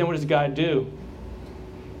dire, but then what does God do?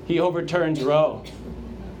 He overturns Roe.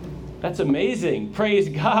 That's amazing. Praise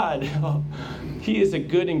God. He is a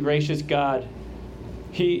good and gracious God.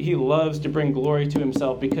 He loves to bring glory to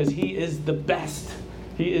himself because he is the best.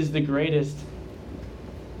 He is the greatest.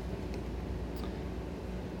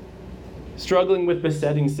 Struggling with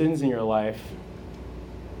besetting sins in your life,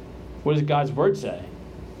 what does God's word say?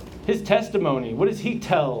 His testimony, what does he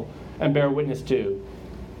tell and bear witness to?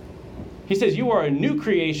 He says, you are a new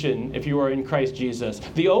creation if you are in Christ Jesus.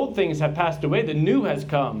 The old things have passed away, the new has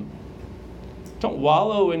come. Don't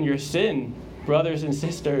wallow in your sin, brothers and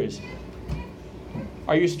sisters.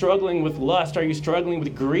 Are you struggling with lust? Are you struggling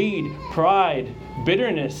with greed, pride,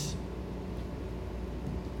 bitterness?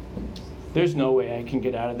 There's no way I can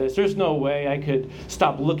get out of this. There's no way I could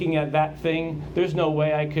stop looking at that thing. There's no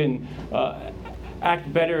way I can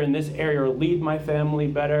act better in this area or lead my family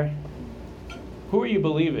better. Who are you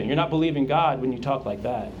believing? You're not believing God when you talk like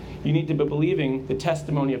that. You need to be believing the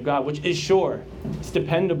testimony of God, which is sure. It's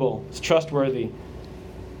dependable. It's trustworthy.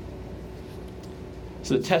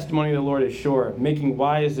 So the testimony of the Lord is sure, making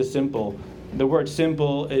wise the simple. The word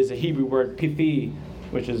simple is a Hebrew word, pithi,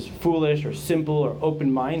 which is foolish or simple or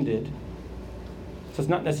open-minded. So it's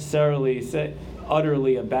not necessarily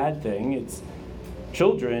utterly a bad thing. It's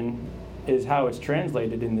children is how it's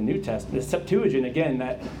translated in the New Testament. The Septuagint, again,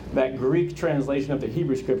 that Greek translation of the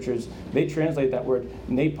Hebrew Scriptures, they translate that word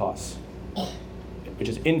nepos, which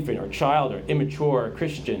is infant or child or immature or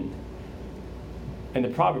Christian. And the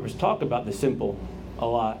Proverbs talk about the simple a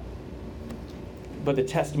lot. But the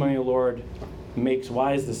testimony of the Lord makes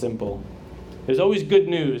wise the simple. There's always good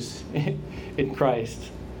news in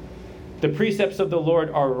Christ. The precepts of the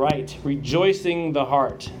Lord are right, rejoicing the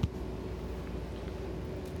heart.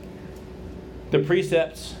 The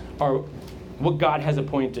precepts are what God has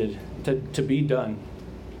appointed. to be done.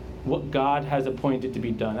 What God has appointed to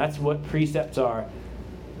be done. That's what precepts are.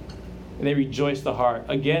 They rejoice the heart.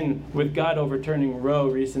 Again, with God overturning Roe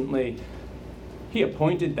recently, he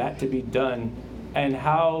appointed that to be done. And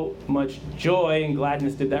how much joy and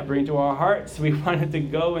gladness did that bring to our hearts? We wanted to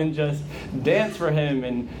go and just dance for him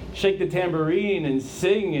and shake the tambourine and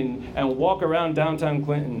sing and walk around downtown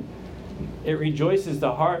Clinton. It rejoices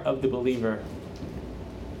the heart of the believer.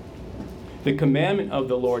 The commandment of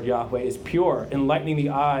the Lord Yahweh is pure, enlightening the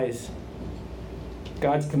eyes.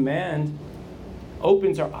 God's command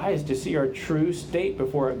opens our eyes to see our true state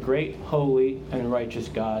before a great, holy, and righteous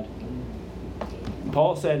God.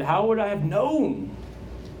 Paul said, how would I have known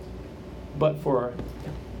but for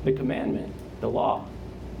the commandment, the law?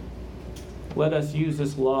 Let us use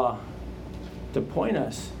this law to point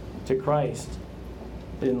us to Christ.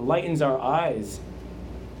 It enlightens our eyes.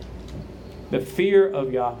 The fear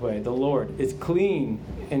of Yahweh, the Lord, is clean,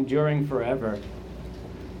 enduring forever.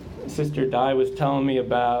 Sister Di was telling me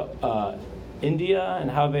about India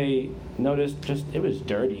and how they noticed it was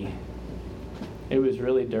dirty. It was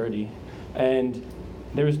really dirty. And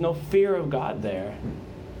there was no fear of God there.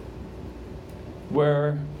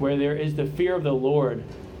 Where there is the fear of the Lord,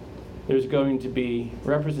 there's going to be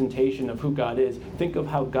representation of who God is. Think of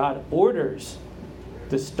how God orders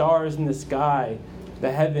the stars in the sky,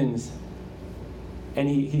 the heavens, and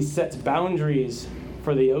he sets boundaries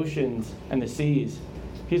for the oceans and the seas.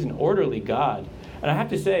 He's an orderly God. And I have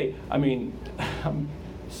to say, I'm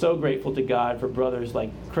so grateful to God for brothers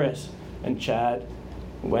like Chris and Chad,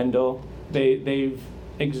 Wendell. They've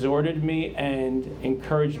exhorted me and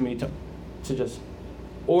encouraged me to just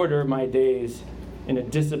order my days in a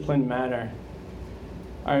disciplined manner.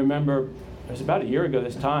 I remember it was about a year ago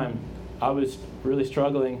this time, I was really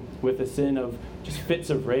struggling with the sin of just fits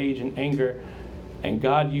of rage and anger, and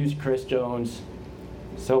God used Chris Jones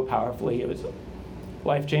so powerfully. It was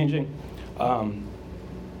life-changing.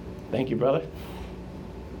 Thank you, brother.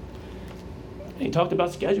 And he talked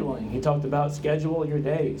about scheduling. He talked about schedule your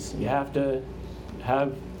days. You have to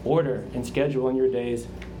have order and schedule in your days.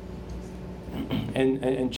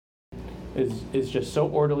 And is just so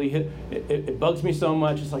orderly. It bugs me so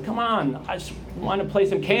much. It's like, come on, I just want to play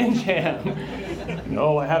some Can Jam.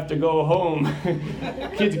 No, I have to go home.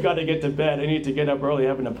 Kids got to get to bed. I need to get up early. I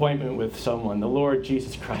have an appointment with someone, the Lord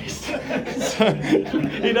Jesus Christ. So,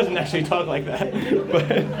 he doesn't actually talk like that.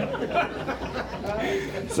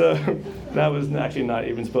 So that was actually not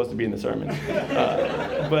even supposed to be in the sermon.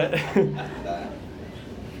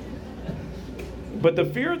 But the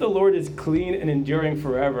fear of the Lord is clean and enduring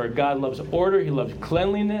forever. God loves order. He loves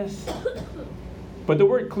cleanliness. But the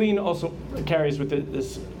word clean also carries with it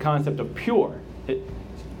this concept of pure.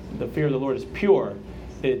 The fear of the Lord is pure.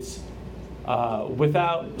 It's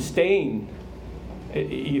without stain.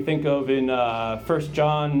 You think of in 1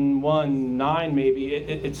 John 1:9 maybe,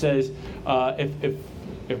 it says,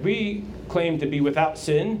 if we claim to be without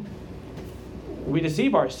sin, we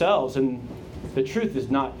deceive ourselves and the truth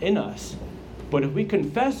is not in us. But if we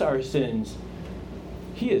confess our sins,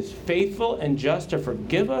 he is faithful and just to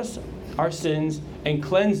forgive us our sins and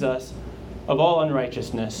cleanse us of all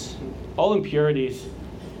unrighteousness, all impurities.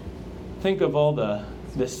 Think of all the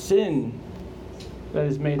sin that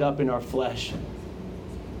is made up in our flesh.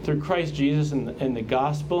 Through Christ Jesus and the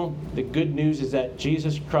gospel, the good news is that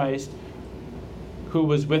Jesus Christ, who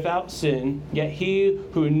was without sin, yet he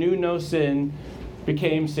who knew no sin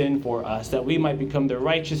became sin for us, that we might become the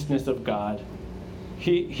righteousness of God.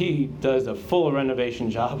 He does a full renovation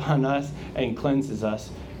job on us and cleanses us.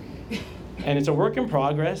 And it's a work in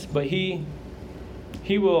progress, but he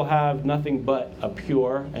will have nothing but a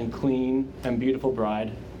pure and clean and beautiful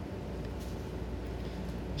bride.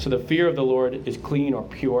 So the fear of the Lord is clean or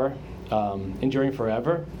pure, enduring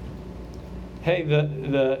forever. Hey,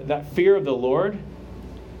 that fear of the Lord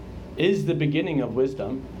is the beginning of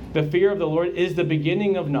wisdom. The fear of the Lord is the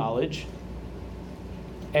beginning of knowledge.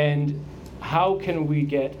 And how can we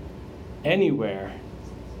get anywhere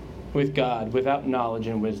with God without knowledge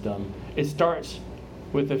and wisdom? It starts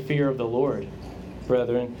with the fear of the Lord,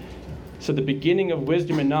 brethren. So the beginning of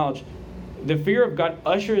wisdom and knowledge, the fear of God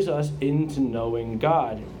ushers us into knowing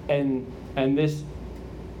God. And this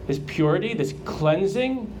purity, this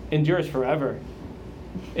cleansing endures forever.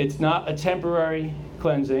 It's not a temporary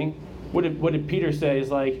cleansing. What did Peter say? Is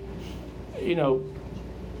like,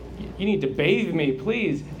 you need to bathe me,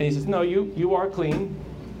 please. And he says, no, you are clean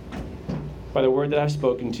by the word that I've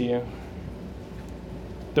spoken to you.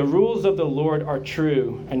 The rules of the Lord are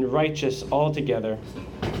true and righteous altogether.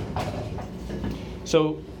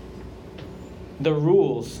 So the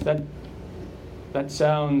rules, that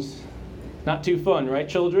sounds Not too fun, right,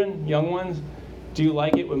 children, young ones? Do you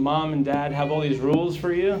like it when mom and dad have all these rules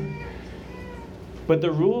for you? But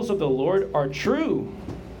the rules of the Lord are true.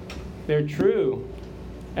 They're true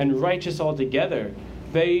and righteous altogether.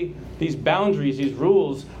 These boundaries, these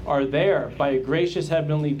rules are there by a gracious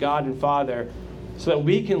heavenly God and Father so that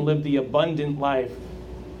we can live the abundant life.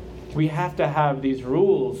 We have to have these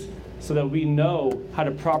rules so that we know how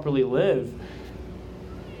to properly live.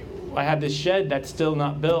 I have this shed that's still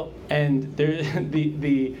not built, and there,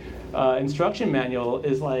 the instruction manual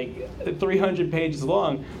is like 300 pages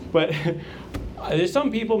long. But there's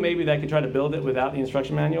some people maybe that could try to build it without the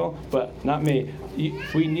instruction manual, but not me.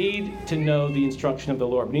 We need to know the instruction of the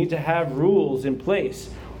Lord. We need to have rules in place,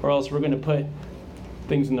 or else we're going to put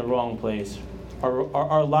things in the wrong place.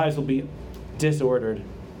 Our lives will be disordered.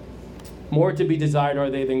 More to be desired are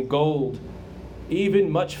they than gold, even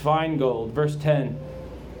much fine gold. Verse 10.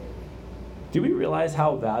 Do we realize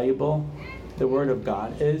how valuable the Word of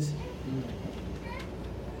God is?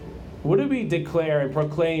 What do we declare and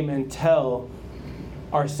proclaim and tell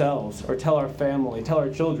ourselves, or tell our family, tell our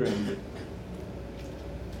children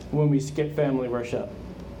when we skip family worship,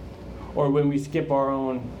 or when we skip our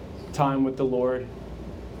own time with the Lord,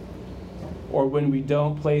 or when we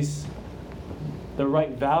don't place the right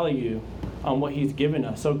value on what He's given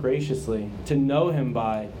us so graciously to know Him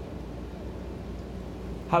by?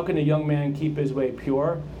 How can a young man keep his way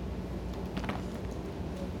pure?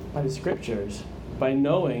 By the Scriptures, by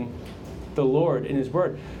knowing the Lord in His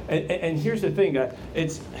Word. And here's the thing,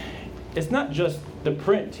 it's not just the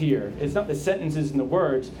print here. It's not the sentences and the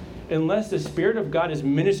words. Unless the Spirit of God is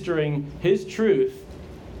ministering His truth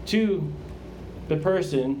to the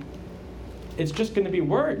person, it's just going to be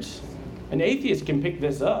words. An atheist can pick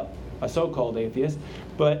this up, a so-called atheist,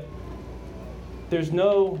 but there's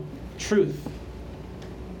no truth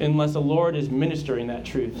unless the Lord is ministering that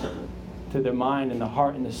truth to the mind and the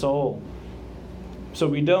heart and the soul. So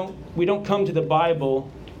we don't come to the Bible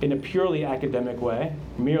in a purely academic way,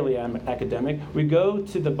 merely academic. We go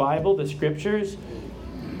to the Bible, the Scriptures,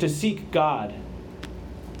 to seek God.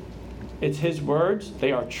 It's His words.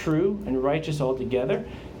 They are true and righteous altogether.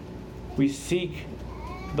 We seek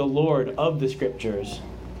the Lord of the Scriptures.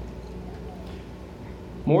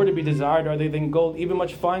 More to be desired are they than gold, even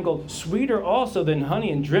much fine gold, sweeter also than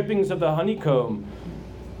honey and drippings of the honeycomb.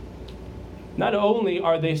 Not only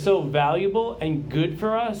are they so valuable and good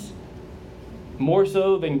for us, more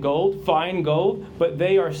so than gold, fine gold, but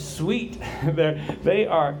they are sweet. They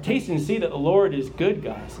are, taste and see that the Lord is good,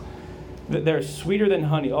 guys. They're sweeter than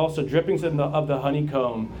honey, also drippings of the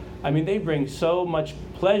honeycomb. I mean, they bring so much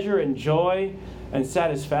pleasure and joy and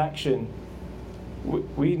satisfaction.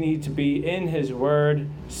 We need to be in His Word,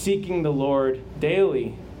 seeking the Lord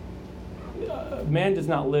daily. Man does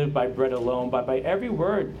not live by bread alone, but by every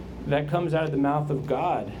word that comes out of the mouth of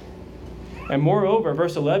God. And moreover,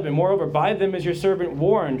 verse 11, moreover, by them is your servant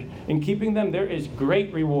warned. In keeping them there is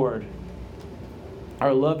great reward.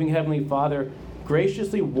 Our loving Heavenly Father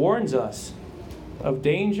graciously warns us of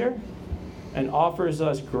danger and offers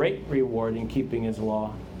us great reward in keeping His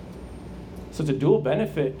law. So it's a dual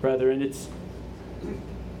benefit, brethren.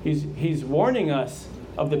 He's warning us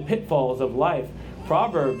of the pitfalls of life.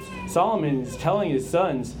 Proverbs, Solomon is telling his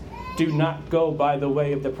sons, do not go by the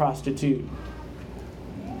way of the prostitute.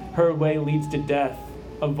 Her way leads to death.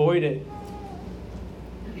 Avoid it.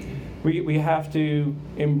 We have to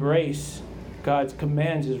embrace God's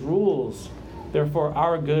commands, His rules. Therefore,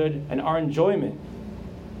 our good and our enjoyment.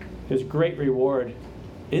 There's great reward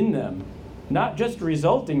in them. Not just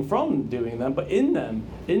resulting from doing them, but in them,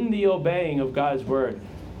 in the obeying of God's word.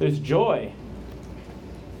 There's joy.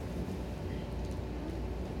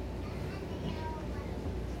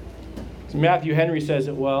 Matthew Henry says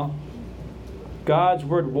it well. God's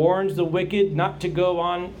word warns the wicked not to go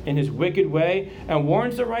on in his wicked way, and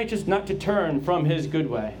warns the righteous not to turn from his good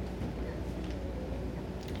way.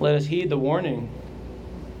 Let us heed the warning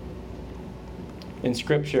in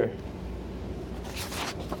Scripture.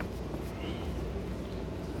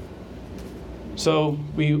 So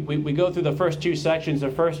we go through the first two sections. The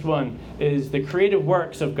first one is the creative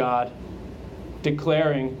works of God,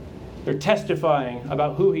 declaring or testifying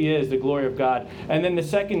about who He is, the glory of God. And then the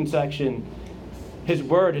second section, His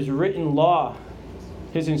word, His written law,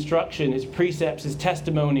 His instruction, His precepts, His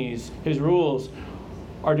testimonies, His rules,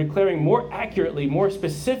 are declaring more accurately, more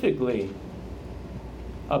specifically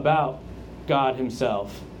about God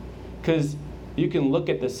Himself. Because you can look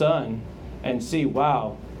at the sun and see,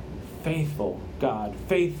 wow, faithful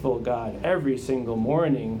God. Every single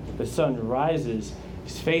morning the sun rises.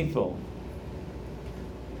 He's faithful.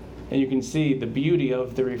 And you can see the beauty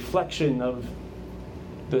of the reflection of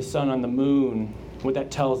the sun on the moon, what that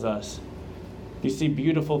tells us. You see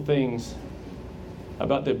beautiful things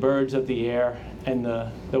about the birds of the air and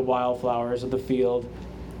the wildflowers of the field,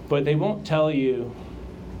 but they won't tell you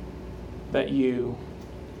that you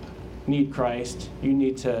need Christ. You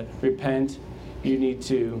need to repent. You need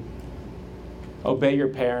to obey your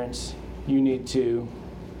parents. You need to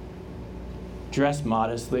dress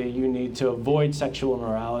modestly. You need to avoid sexual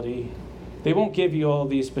immorality. They won't give you all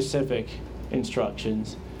these specific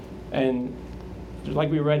instructions. And like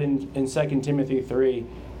we read in 2 Timothy 3,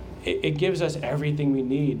 it gives us everything we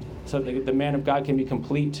need so that the man of God can be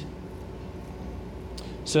complete.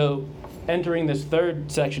 So, entering this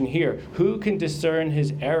third section here, who can discern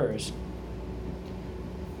his errors?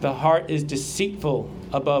 The heart is deceitful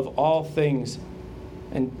above all things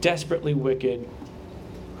and desperately wicked.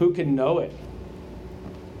 Who can know it?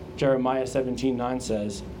 Jeremiah 17:9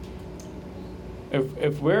 says,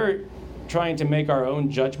 if we're trying to make our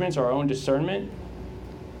own judgments, our own discernment,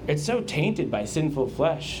 it's so tainted by sinful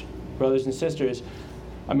flesh, brothers and sisters.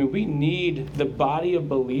 I mean, we need the body of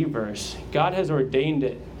believers. God has ordained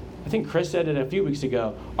it. I think Chris said it a few weeks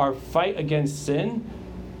ago. Our fight against sin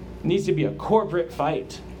needs to be a corporate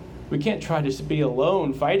fight. We can't try to be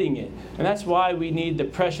alone fighting it. And that's why we need the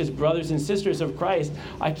precious brothers and sisters of Christ.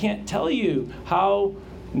 I can't tell you how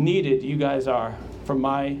needed you guys are for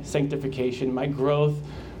my sanctification, my growth,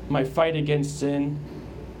 my fight against sin,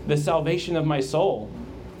 the salvation of my soul.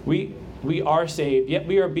 We are saved, yet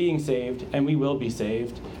we are being saved, and we will be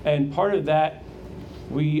saved. And part of that,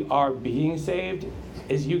 we are being saved,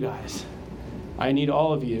 is you guys. I need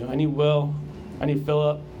all of you. I need Will. I need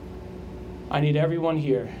Philip. I need everyone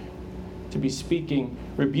here to be speaking.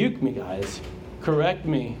 Rebuke me, guys. Correct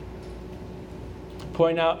me.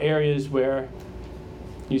 Point out areas where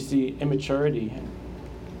you see immaturity.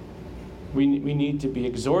 We need to be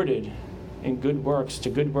exhorted in good works, to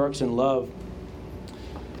good works in love.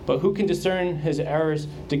 But who can discern his errors?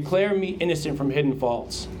 Declare me innocent from hidden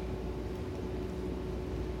faults.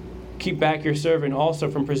 Keep back your servant also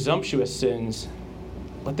from presumptuous sins.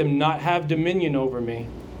 Let them not have dominion over me.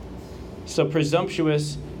 So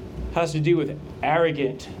presumptuous has to do with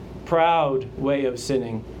arrogant, proud way of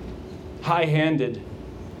sinning, high-handed.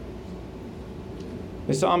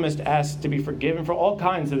 The psalmist asks to be forgiven for all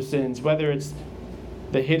kinds of sins, whether it's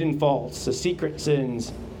the hidden faults, the secret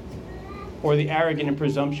sins, or the arrogant and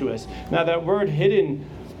presumptuous. Now that word hidden,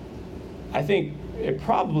 I think it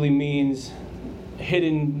probably means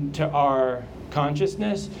hidden to our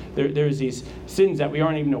consciousness. There's these sins that we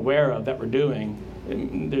aren't even aware of that we're doing.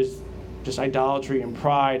 There's just idolatry and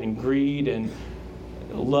pride and greed and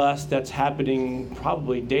lust that's happening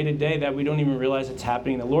probably day to day that we don't even realize it's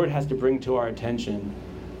happening. The Lord has to bring to our attention,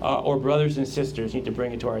 or brothers and sisters need to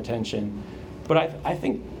bring it to our attention. But I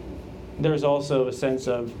think there's also a sense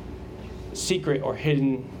of secret or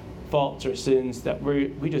hidden faults or sins that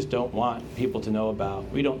we just don't want people to know about.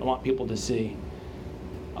 We don't want people to see.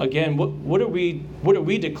 Again, what are we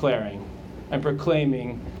declaring and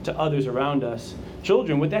proclaiming to others around us?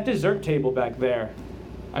 Children, with that dessert table back there,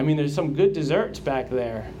 I mean, there's some good desserts back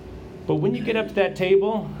there. But when you get up to that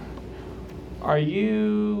table, are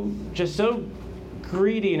you just so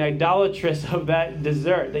greedy and idolatrous of that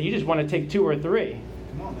dessert that you just want to take 2 or 3?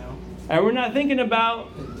 Come on now. And we're not thinking about,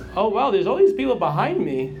 oh, wow, there's all these people behind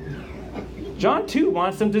me. John, too,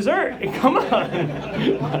 wants some dessert. Come on.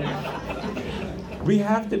 We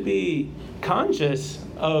have to be conscious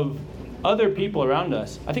of other people around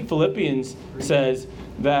us. I think Philippians says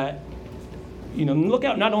that, look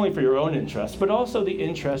out not only for your own interests, but also the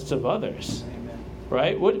interests of others. Amen.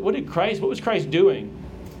 Right? What was Christ doing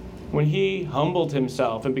when he humbled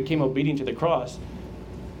himself and became obedient to the cross?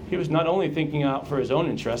 He was not only thinking out for his own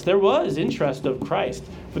interest, there was interest of Christ.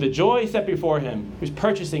 For the joy set before him, he was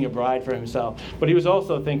purchasing a bride for himself, but he was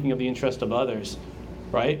also thinking of the interest of others,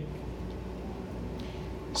 right?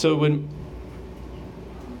 So when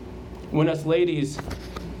us ladies,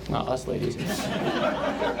 not us ladies,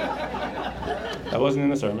 that wasn't in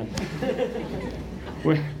the sermon.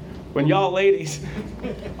 When y'all ladies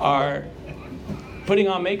are putting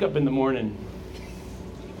on makeup in the morning,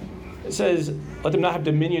 it says, let them not have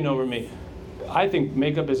dominion over me. I think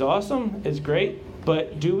makeup is awesome, it's great,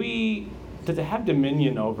 but does it have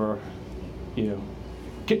dominion over you?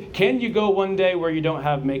 Can you go one day where you don't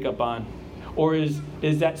have makeup on? Or is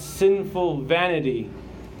that sinful vanity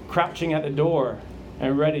crouching at the door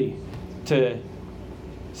and ready to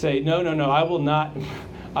say, no, I will not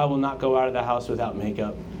go out of the house without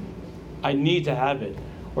makeup. I need to have it.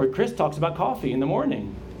 Or Chris talks about coffee in the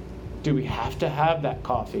morning. Do we have to have that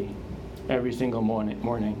coffee every single morning?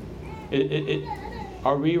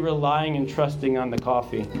 Are we relying and trusting on the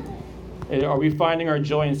coffee? Are we finding our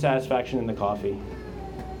joy and satisfaction in the coffee?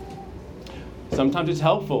 Sometimes it's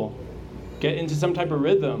helpful. Get into some type of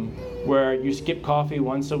rhythm where you skip coffee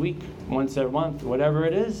once a week, once a month, whatever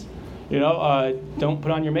it is. Don't put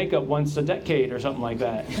on your makeup once a decade or something like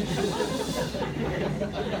that.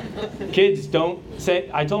 Kids, don't say,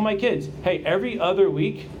 I told my kids, hey, every other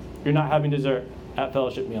week, you're not having dessert at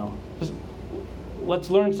fellowship meal. Let's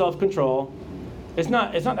learn self-control. It's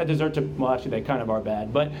not that dessert well, actually they kind of are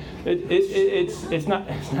bad, but it's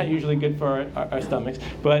not usually good for our stomachs,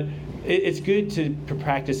 but it's good to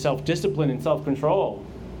practice self-discipline and self-control.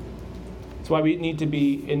 That's why we need to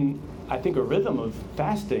be in, I think, a rhythm of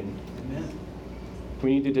fasting. Amen.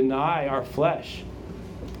 We need to deny our flesh.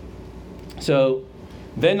 So,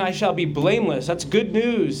 then I shall be blameless. That's good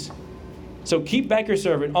news. So keep back your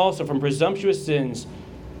servant also from presumptuous sins.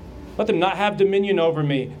 Let them not have dominion over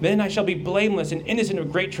me. Then I shall be blameless and innocent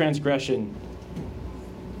of great transgression.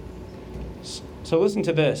 So listen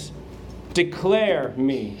to this. Declare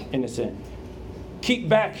me innocent. Keep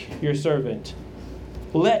back your servant.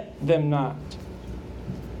 Let them not.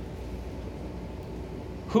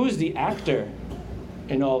 Who's the actor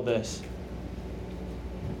in all this?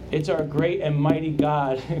 It's our great and mighty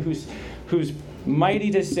God who's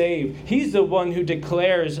mighty to save. He's the one who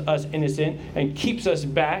declares us innocent and keeps us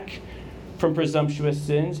back from presumptuous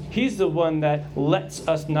sins. He's the one that lets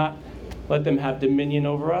us not let them have dominion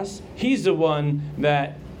over us. He's the one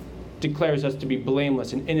that declares us to be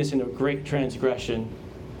blameless and innocent of great transgression.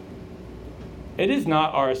 It is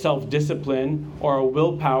not our self-discipline or our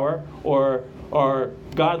willpower or our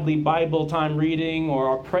godly Bible time reading or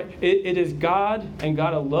our it is God and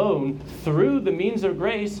God alone through the means of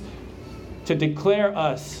grace to declare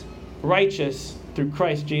us righteous through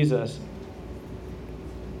Christ Jesus.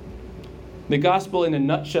 The gospel in a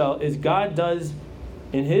nutshell is God does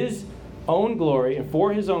in his own glory and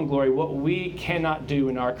for his own glory what we cannot do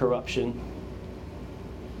in our corruption.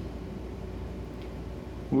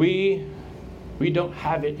 We don't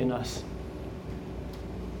have it in us.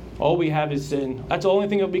 All we have is sin. That's the only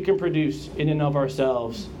thing that we can produce in and of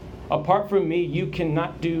ourselves. Apart from me, you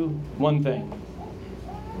cannot do one thing.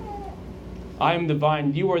 I am the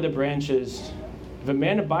vine, you are the branches. If a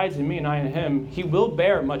man abides in me and I in him, he will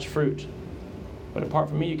bear much fruit. But apart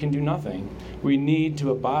from me, you can do nothing. We need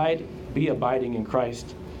to be abiding in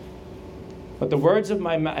Christ. But the words of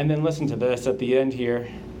my mouth, and then listen to this at the end here.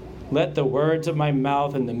 Let the words of my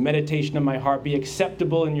mouth and the meditation of my heart be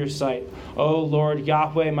acceptable in your sight. O Lord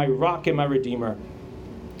Yahweh, my rock and my redeemer.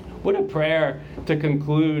 What a prayer to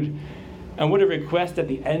conclude, and what a request at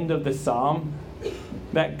the end of the psalm,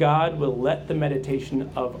 that God will let the meditation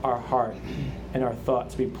of our heart and our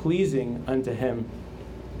thoughts be pleasing unto him.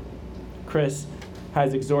 Chris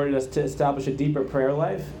has exhorted us to establish a deeper prayer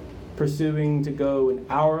life, pursuing to go an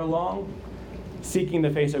hour long, seeking the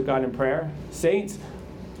face of God in prayer. Saints,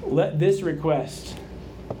 let this request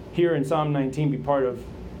here in Psalm 19 be part of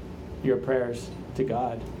your prayers to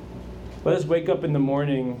God. Let us wake up in the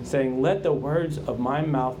morning saying, let the words of my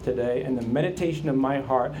mouth today and the meditation of my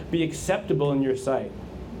heart be acceptable in your sight.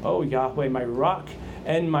 Oh, Yahweh, my rock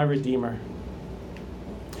and my redeemer.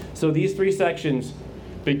 So these three sections,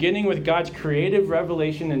 beginning with God's creative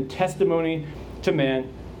revelation and testimony to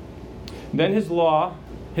man, then his law,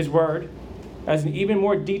 his word, as an even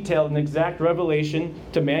more detailed and exact revelation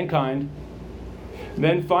to mankind.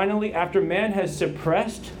 Then finally, after man has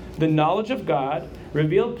suppressed the knowledge of God,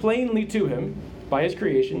 revealed plainly to him by his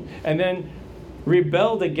creation, and then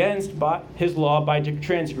rebelled against his law by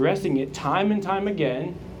transgressing it time and time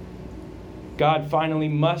again, God finally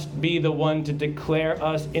must be the one to declare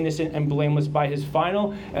us innocent and blameless by his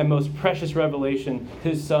final and most precious revelation,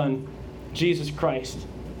 his Son, Jesus Christ.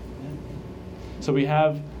 So we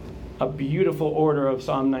have a beautiful order of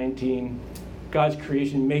Psalm 19. God's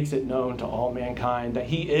creation makes it known to all mankind that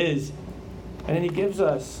he is. And then he gives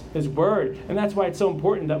us his word. And that's why it's so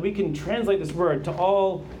important that we can translate this word to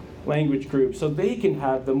all language groups so they can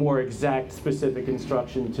have the more exact, specific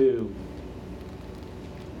instruction too.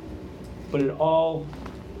 But it all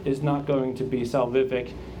is not going to be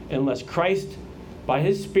salvific unless Christ, by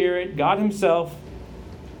his Spirit, God himself,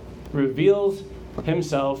 reveals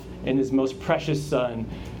himself in his most precious Son.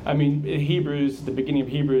 I mean, Hebrews, the beginning of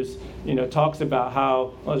Hebrews, talks about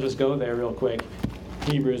how, let's just go there real quick.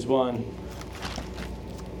 Hebrews 1.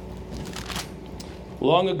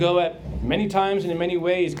 Long ago, many times and in many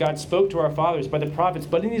ways, God spoke to our fathers by the prophets,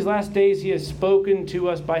 but in these last days he has spoken to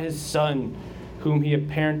us by his Son, whom he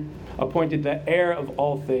appointed the heir of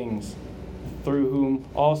all things, through whom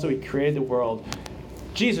also he created the world.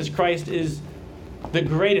 Jesus Christ is the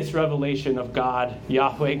greatest revelation of God,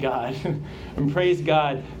 Yahweh God. And praise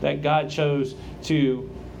God that God chose to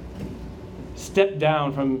step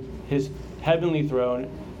down from his heavenly throne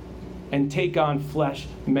and take on flesh,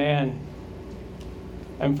 man.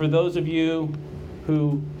 And for those of you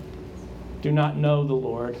who do not know the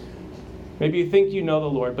Lord, maybe you think you know the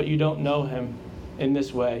Lord, but you don't know him in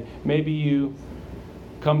this way. Maybe you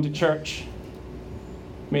come to church.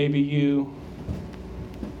 Maybe you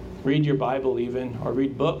read your Bible even, or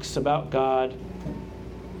read books about God,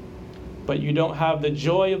 but you don't have the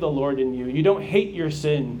joy of the Lord in you. You don't hate your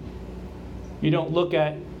sin. You don't look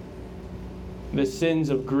at the sins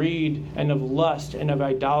of greed and of lust and of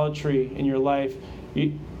idolatry in your life.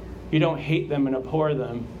 You don't hate them and abhor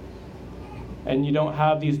them. And you don't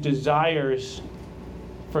have these desires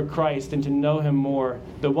for Christ and to know him more,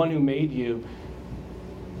 the one who made you.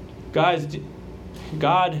 Guys,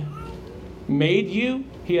 God made you.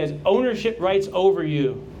 He has ownership rights over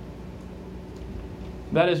you.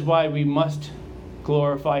 That is why we must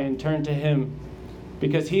glorify and turn to him,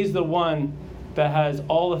 because he's the one that has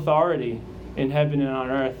all authority in heaven and on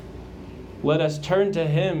earth. Let us turn to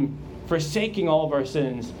him, forsaking all of our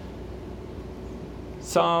sins.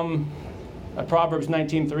 Proverbs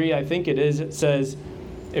 19:3, I think it says,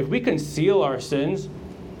 if we conceal our sins,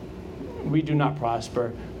 we do not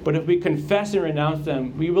prosper. But if we confess and renounce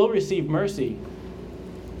them, we will receive mercy.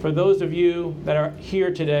 For those of you that are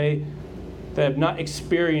here today that have not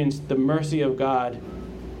experienced the mercy of God,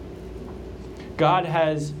 God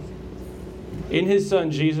has, in his Son,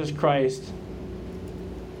 Jesus Christ,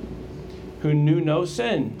 who knew no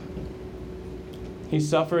sin, he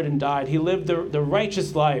suffered and died. He lived the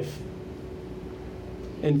righteous life.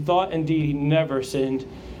 In thought and deed, he never sinned.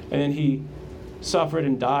 And then he suffered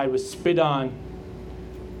and died, was spit on,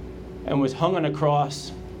 and was hung on a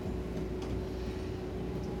cross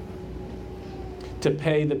to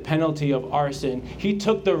pay the penalty of our sin. He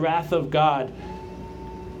took the wrath of God.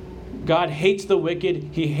 God hates the wicked.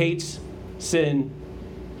 He hates sin.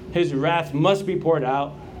 His wrath must be poured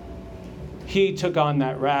out. He took on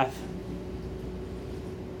that wrath.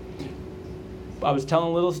 I was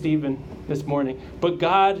telling little Stephen this morning, but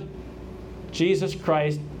God, Jesus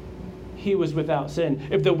Christ, he was without sin.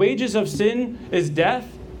 If the wages of sin is death,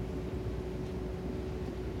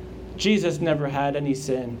 Jesus never had any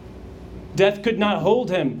sin. Death could not hold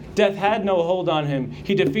him. Death had no hold on him.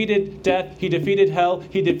 He defeated death. He defeated hell.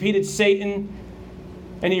 He defeated Satan.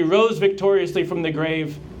 And he rose victoriously from the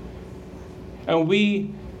grave. And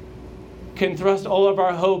we can thrust all of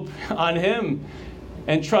our hope on him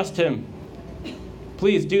and trust him.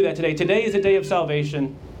 Please do that today. Today is a day of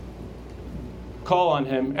salvation. Call on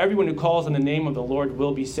him. Everyone who calls on the name of the Lord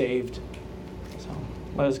will be saved. So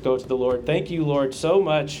let us go to the Lord. Thank you, Lord, so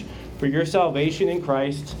much for your salvation in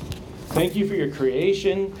Christ. Thank you for your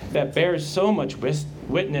creation that bears so much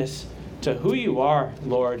witness to who you are,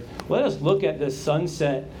 Lord. Let us look at the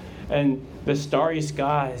sunset and the starry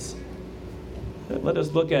skies. Let us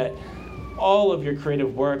look at all of your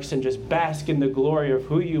creative works and just bask in the glory of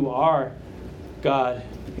who you are, God.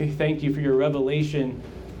 We thank you for your revelation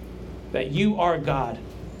that you are God,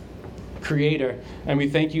 Creator. And we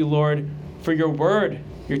thank you, Lord, for your word,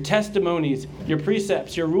 your testimonies, your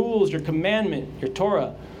precepts, your rules, your commandment, your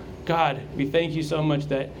Torah. God, we thank you so much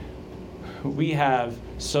that we have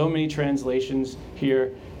so many translations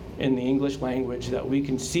here in the English language that we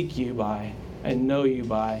can seek you by and know you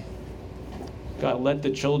by. God, let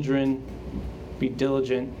the children be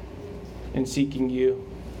diligent in seeking you.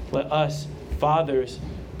 Let us, fathers,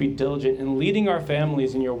 be diligent in leading our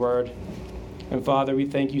families in your word. And Father, we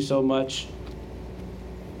thank you so much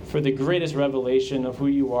for the greatest revelation of who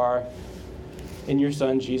you are in your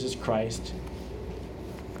Son, Jesus Christ,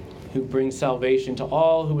 who brings salvation to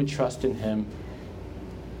all who would trust in him.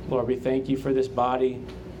 Lord, we thank you for this body.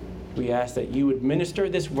 We ask that you would minister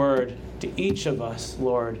this word to each of us,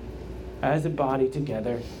 Lord, as a body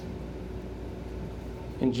together.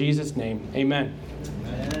 In Jesus' name, amen.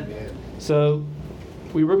 Amen. So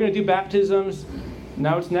we were going to do baptisms.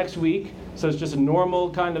 Now it's next week. So it's just a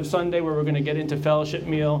normal kind of Sunday where we're going to get into fellowship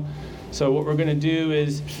meal. So what we're going to do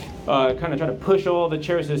is kind of try to push all the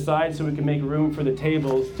chairs aside so we can make room for the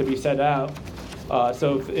tables to be set out.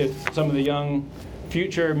 So if some of the young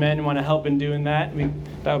future men want to help in doing that,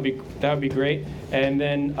 that would be great. And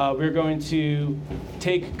then we're going to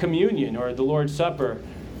take communion, or the Lord's Supper,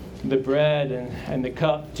 the bread and the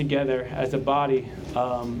cup together as a body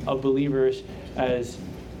of believers, as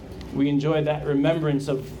we enjoy that remembrance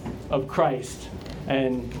of Christ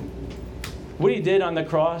and what he did on the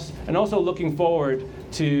cross, and also looking forward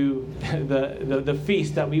to the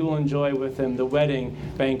feast that we will enjoy with him, the wedding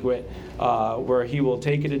banquet, where he will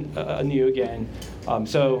take it anew again.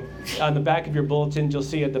 So on the back of your bulletin, you'll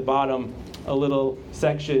see at the bottom a little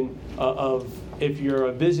section of if you're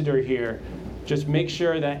a visitor here, just make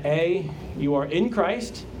sure that A, you are in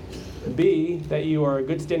Christ, B, that you are a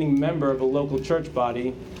good standing member of a local church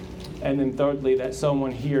body, and then thirdly, that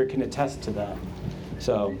someone here can attest to that.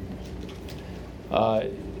 So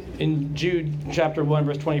in Jude chapter 1,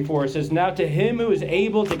 verse 24, it says, "Now to him who is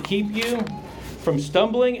able to keep you from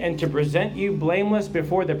stumbling and to present you blameless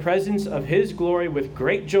before the presence of his glory with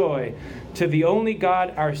great joy, to the only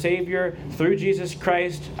God, our Savior, through Jesus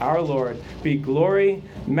Christ, our Lord, be glory,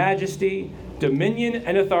 majesty, dominion,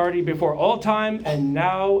 and authority before all time and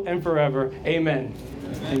now and forever. Amen."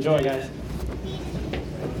 Enjoy, guys.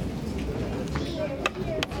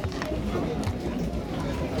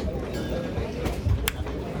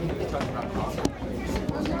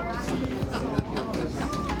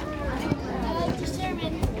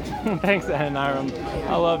 Thanks, Adoniram.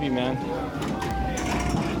 I love you, man.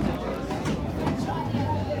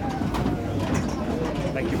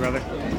 Thank you, brother.